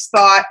always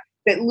thought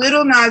that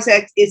Little Nas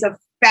X is a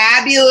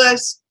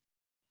fabulous,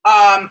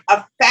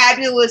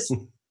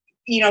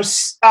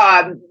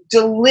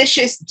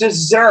 delicious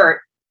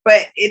dessert.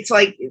 But it's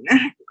like,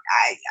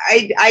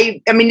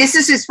 I mean, this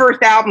is his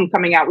first album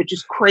coming out, which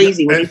is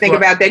crazy when you think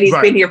about that. He's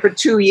been here for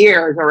 2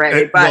 years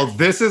already.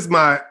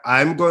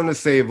 I'm going to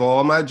save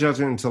all my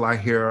judgment until I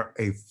hear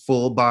a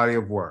full body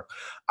of work.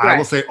 I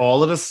will say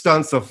all of the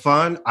stunts are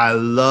fun. I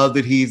love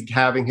that he's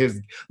having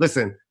the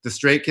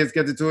straight kids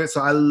get to do it.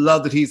 So I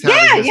love that he's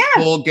having his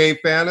full gay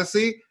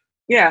fantasy.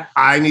 Yeah.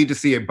 I need to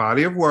see a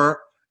body of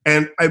work.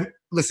 And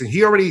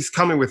he's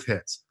coming with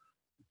hits.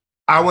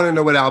 I want to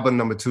know what album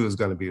number 2 is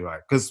going to be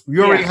like. Because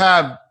you already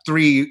have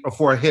 3 or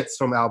 4 hits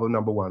from album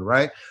number 1,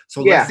 right?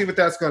 So let's see what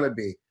that's going to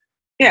be.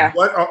 Yeah.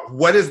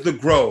 What is the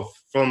growth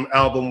from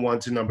album 1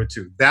 to number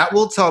 2? That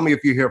will tell me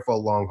if you're here for a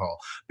long haul.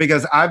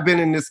 Because I've been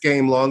in this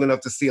game long enough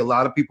to see a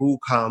lot of people who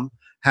come,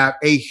 have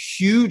a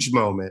huge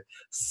moment,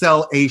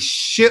 sell a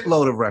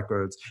shitload of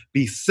records,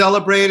 be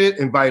celebrated,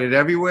 invited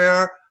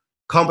everywhere,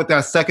 come with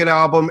that second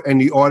album, and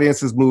the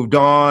audience has moved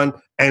on,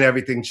 and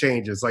everything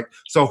changes. Like,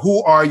 so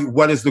who are you?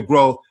 What is the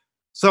growth?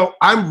 So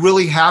I'm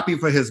really happy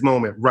for his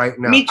moment right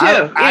now. Me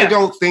too. I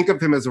don't think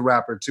of him as a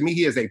rapper. To me,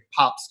 he is a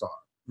pop star,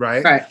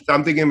 right? So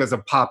I'm thinking of him as a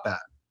pop act.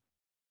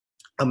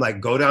 I'm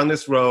like, go down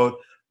this road.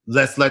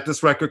 Let's let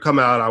this record come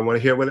out. I want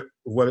to hear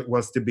what it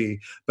wants to be.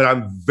 But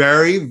I'm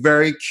very,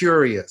 very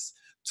curious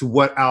to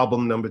what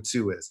album number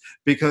 2 is.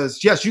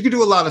 Because yes, you could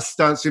do a lot of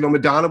stunts. You know,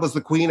 Madonna was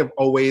the queen of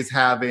always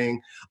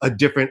having a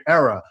different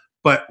era.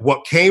 But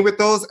what came with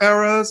those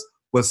eras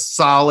was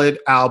solid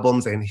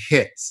albums and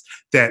hits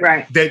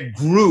that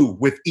grew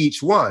with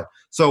each one.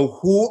 So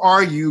who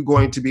are you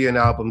going to be in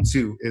album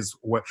 2 is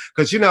what,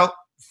 because, you know,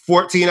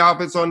 14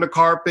 outfits on the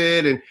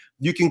carpet and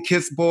you can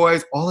kiss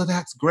boys, all of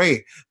that's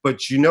great.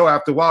 But, you know,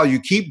 after a while,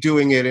 you keep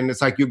doing it and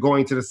it's like you're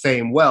going to the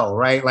same well,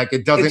 right? Like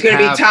it doesn't It's going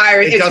to be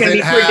tired. It's going to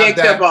be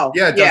predictable.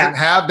 It doesn't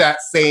have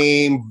that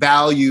same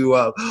value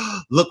of,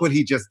 look what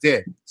he just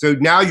did. So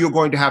now you're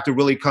going to have to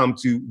really come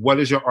to what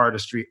is your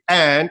artistry?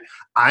 And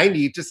I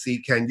need to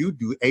see, can you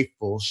do a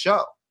full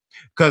show?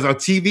 Because a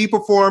TV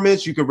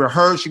performance, you can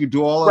rehearse, you can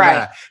do all of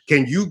that.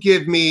 Can you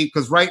give me,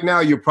 because right now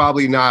you're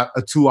probably not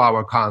a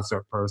 2-hour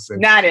concert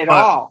person. Not at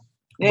all.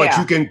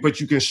 But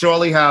you can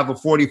surely have a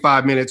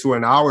 45-minute to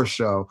an hour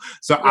show.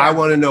 So I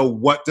want to know,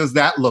 what does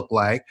that look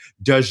like?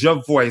 Does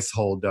your voice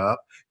hold up?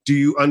 Do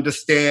you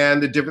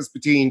understand the difference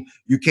between,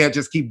 you can't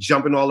just keep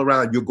jumping all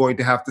around. You're going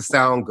to have to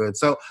sound good.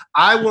 So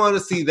I want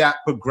to see that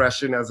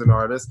progression as an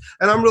artist.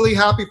 And I'm really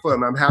happy for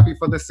him. I'm happy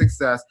for the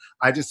success.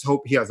 I just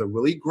hope he has a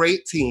really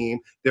great team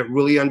that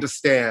really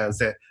understands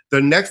that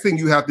the next thing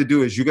you have to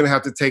do is you're going to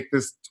have to take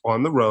this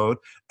on the road.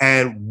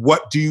 And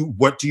what do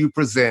you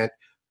present?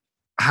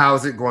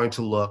 How's it going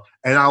to look?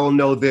 And I will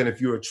know then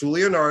if you're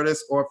truly an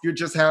artist or if you're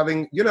just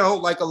having, you know,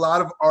 like a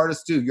lot of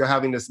artists do, you're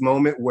having this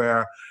moment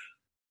where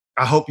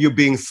I hope you're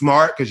being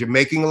smart because you're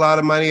making a lot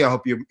of money. I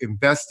hope you're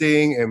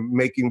investing and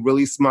making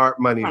really smart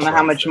money. I don't know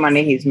how much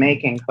money he's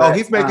making. But,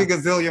 he's making a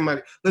zillion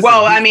money. Listen,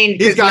 well, I mean,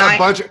 he's got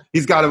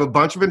a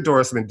bunch of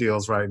endorsement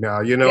deals right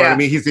now. You know what I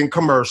mean? He's in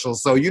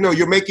commercials. So, you know,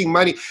 you're making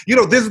money. You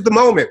know, this is the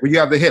moment where you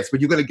have the hits,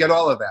 but you're going to get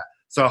all of that.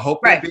 So I hope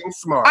you're being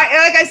smart. Like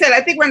I said,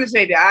 I think we're on the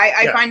same page.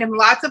 I find him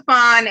lots of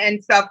fun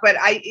and stuff, but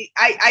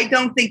I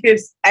don't think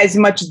there's as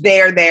much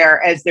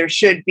there as there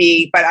should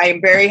be. But I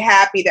am very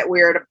happy that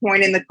we're at a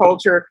point in the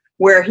culture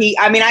where he's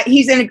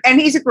an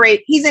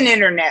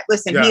internet.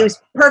 Listen, he was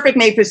perfect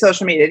made for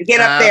social media to get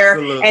up there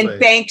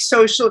and thank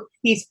social.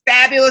 He's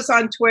fabulous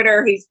on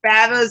Twitter. He's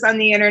fabulous on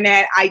the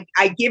internet.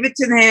 I give it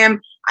to him.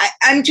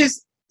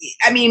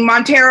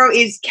 Montero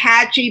is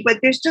catchy, but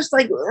there's just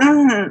like,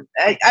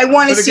 I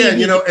want to see. But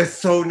again, you know, it's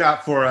so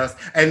not for us.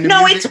 And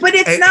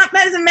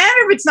doesn't matter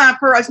if it's not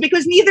for us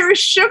because neither is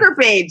Sugar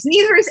Babes.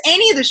 Neither is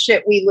any of the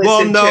shit we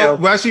listen to.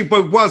 Well, actually,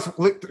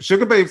 but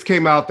Sugar Babes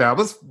came out. That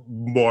was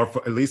more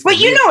for, at least. But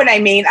you know what I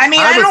mean. I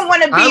don't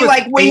want to be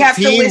like we have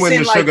to listen when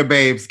the like Sugar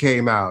Babes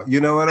came out.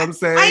 You know what I'm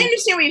saying? I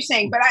understand what you're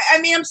saying, but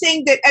I'm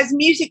saying that as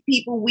music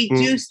people, we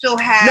do still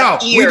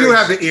have ears. We do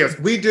have the ears.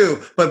 We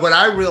do. But what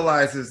I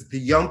realize is the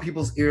young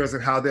people's ears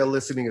and how they're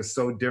listening is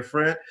so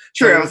different.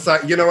 True. So it's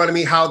like, you know what I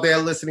mean? How they're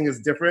listening is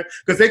different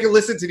because they can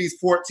listen to these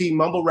 14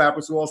 mumble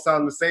rappers who all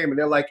sound the same and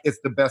they're like, it's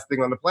the best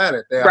thing on the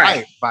planet. They're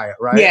hyped by it,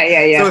 right?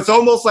 Yeah. So it's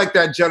almost like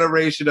that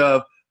generation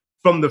of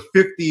from the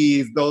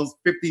 50s, those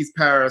 50s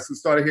Paris who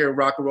started hearing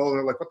rock and roll and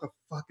they're like, what the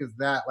fuck is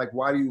that? Like,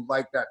 why do you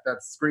like that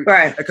scream?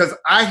 Right. Because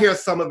I hear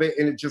some of it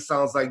and it just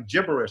sounds like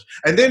gibberish.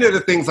 And then there are the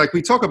things like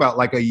we talk about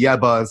like a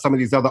Yebba and some of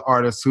these other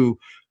artists who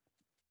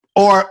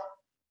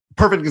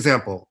perfect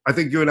example. I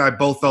think you and I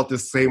both felt the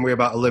same way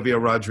about Olivia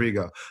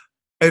Rodrigo.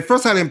 At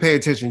first, I didn't pay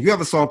attention. You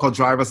have a song called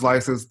Driver's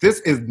License.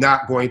 This is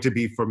not going to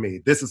be for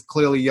me. This is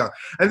clearly young.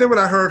 And then when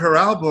I heard her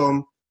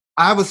album,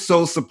 I was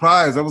so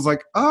surprised. I was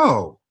like,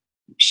 oh.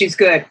 She's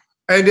good.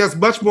 And there's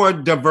much more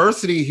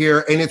diversity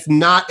here, and it's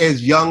not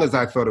as young as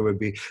I thought it would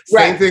be.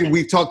 Same thing,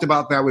 we talked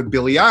about that with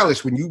Billie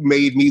Eilish when you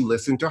made me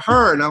listen to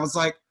her, and I was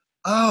like,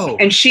 oh.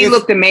 And she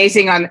looked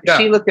amazing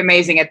she looked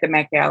amazing at the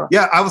Met Gala.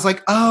 Yeah, I was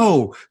like,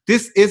 oh,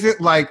 this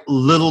isn't like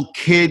little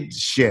kid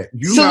shit.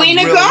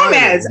 Selena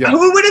Gomez. Yeah.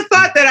 Who would have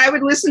thought that I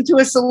would listen to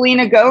a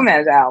Selena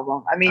Gomez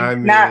album? I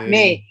mean not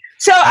me.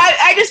 So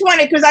I just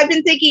wanted, because I've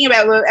been thinking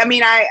about,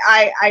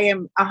 I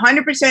am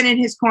 100% in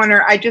his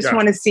corner. I just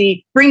want to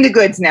see, bring the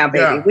goods now,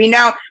 baby.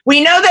 Yeah.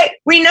 We know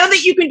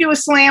that you can do a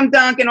slam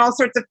dunk and all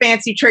sorts of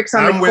fancy tricks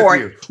on the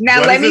court. Now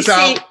let me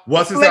see.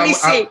 Let me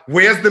see.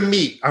 Where's the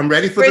meat? I'm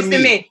ready for the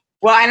meat.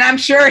 Well, and I'm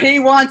sure he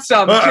wants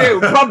some too.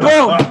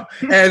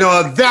 Boom. And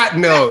on that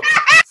note,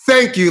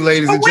 Thank you,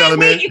 ladies and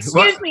gentlemen. Wait,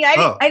 excuse me.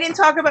 I didn't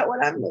talk about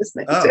what I'm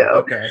listening to.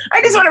 Okay.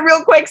 I just want to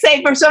real quick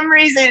say, for some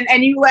reason,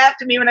 and you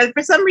laughed at me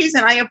for some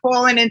reason, I have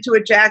fallen into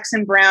a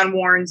Jackson Browne,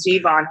 Warren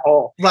Zevon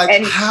hole.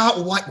 Like,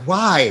 how? What?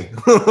 Why?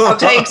 I'll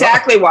tell you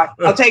exactly why.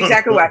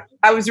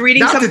 I was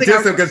reading Not something. Not to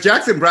diss him, because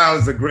Jackson Browne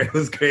was a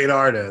great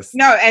artist.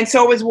 No, and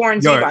so was Warren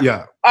Zevon.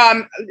 Yeah.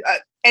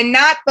 And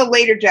not the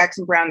later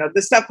Jackson Browne, though.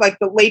 The stuff like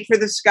the Late for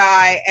the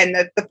Sky and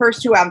the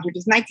first two albums, which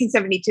is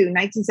 1972,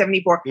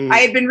 1974. I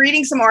had been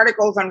reading some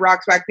articles on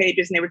Rock's back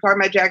pages, and they were talking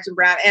about Jackson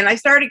Browne. And I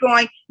started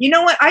going, you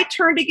know what? I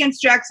turned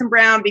against Jackson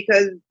Browne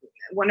because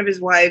one of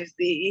his wives,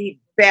 the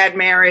bad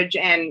marriage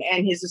and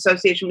his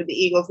association with the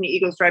Eagles, and the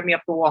Eagles drive me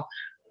up the wall.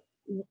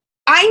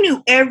 I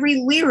knew every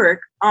lyric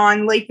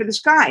on Late for the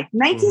Sky.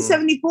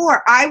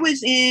 1974, I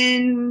was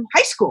in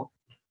high school.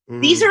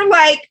 These are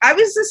like, I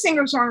was a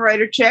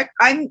singer-songwriter chick.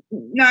 I'm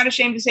not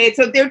ashamed to say it.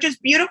 So they're just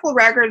beautiful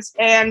records.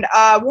 And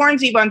Warren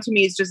Zevon, to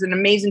me, is just an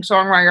amazing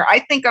songwriter.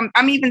 I think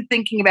I'm even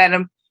thinking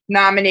about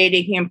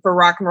nominating him for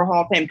Rock and Roll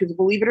Hall of Fame, because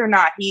believe it or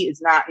not, he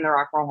is not in the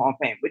Rock and Roll Hall of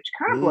Fame, which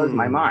kind of blows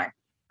my mind.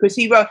 Because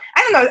he wrote,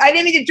 I don't know, I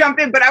didn't mean to jump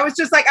in, but I was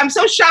just like, I'm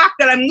so shocked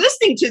that I'm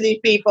listening to these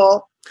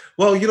people.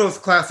 Well, it's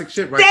classic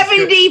shit, right?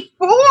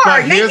 74!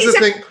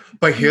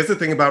 But here's the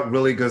thing about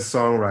really good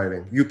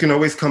songwriting. You can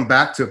always come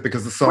back to it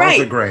because the songs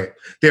are great.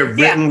 They're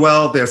written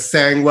well, they're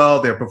sang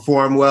well, they're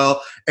performed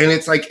well. And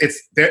it's like,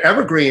 they're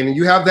evergreen. And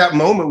you have that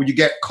moment where you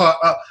get caught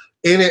up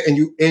in it and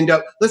you end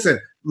up, listen,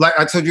 like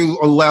I told you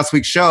on last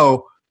week's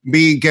show,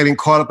 me getting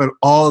caught up in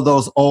all of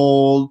those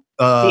old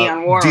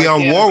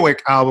Dionne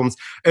Warwick albums.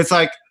 It's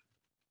like,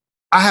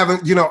 I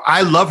haven't,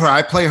 I love her.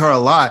 I play her a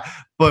lot.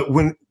 But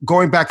when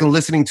going back and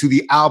listening to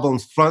the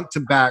albums front to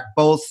back,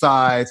 both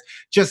sides,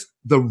 just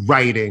the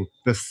writing,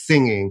 the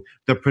singing,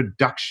 the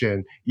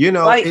production,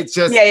 it's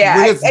just,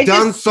 when it's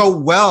done so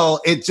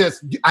well,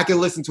 I can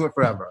listen to it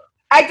forever.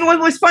 What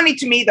was funny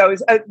to me, though,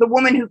 is the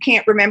woman who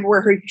can't remember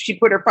where she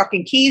put her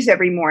fucking keys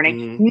every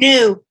morning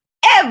knew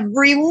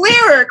every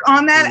lyric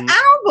on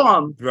that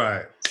album.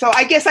 Right. So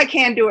I guess I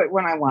can do it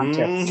when I want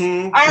to.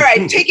 All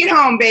right, take it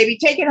home, baby.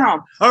 Take it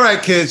home. All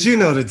right, kids, you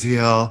know the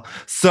deal.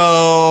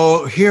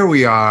 So here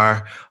we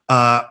are,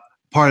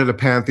 part of the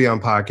Pantheon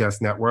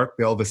Podcast Network.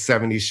 There are over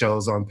 70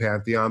 shows on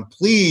Pantheon.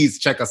 Please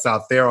check us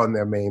out there on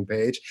their main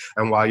page.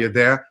 And while you're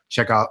there,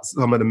 check out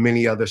some of the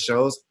many other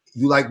shows.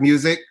 You like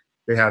music?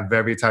 They have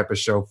every type of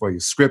show for you.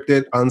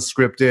 Scripted,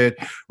 unscripted,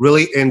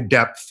 really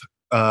in-depth,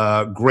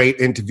 great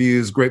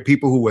interviews, great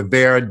people who were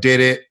there, did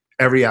it,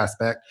 every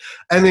aspect.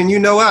 And then you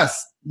know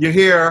us. You're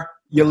here.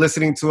 You're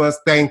listening to us.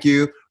 Thank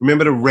you.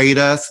 Remember to rate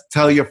us.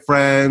 Tell your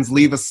friends.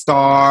 Leave a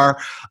star.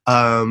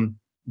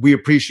 We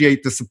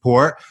appreciate the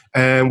support.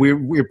 And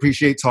we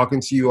appreciate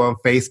talking to you on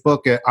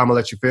Facebook at I'ma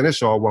Let You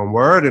Finish, all one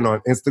word. And on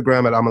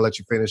Instagram at I'ma Let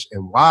You Finish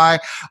NY.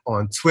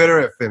 On Twitter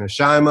at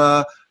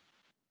Finishima.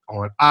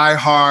 On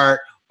iHeart.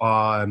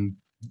 On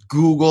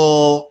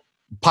Google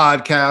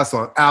Podcasts,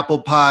 on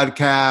Apple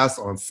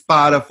Podcasts, on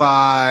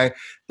Spotify.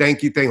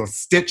 Thank you on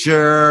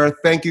Stitcher.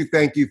 Thank you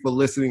for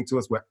listening to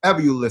us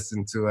wherever you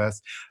listen to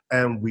us.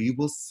 And we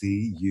will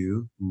see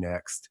you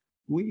next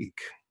week.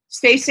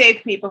 Stay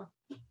safe, people.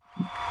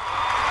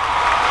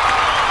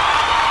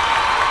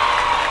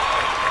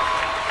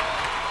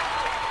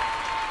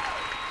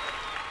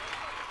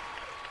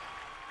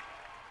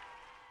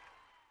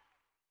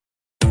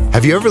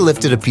 Have you ever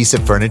lifted a piece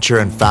of furniture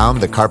and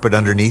found the carpet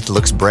underneath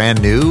looks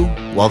brand new,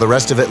 while the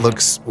rest of it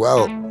looks,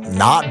 well,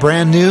 not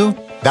brand new?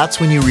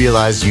 That's when you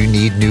realize you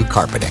need new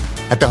carpeting.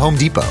 At the Home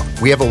Depot,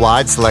 we have a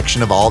wide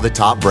selection of all the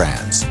top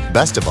brands.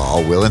 Best of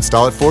all, we'll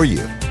install it for you.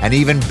 And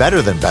even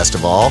better than best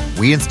of all,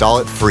 we install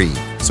it free.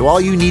 So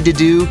all you need to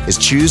do is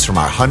choose from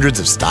our hundreds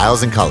of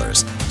styles and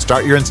colors.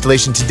 Start your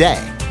installation today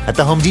at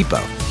the Home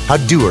Depot. How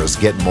doers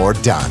get more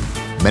done.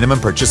 Minimum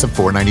purchase of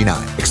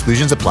 $4.99.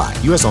 Exclusions apply.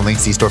 U.S. only.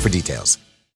 See store for details.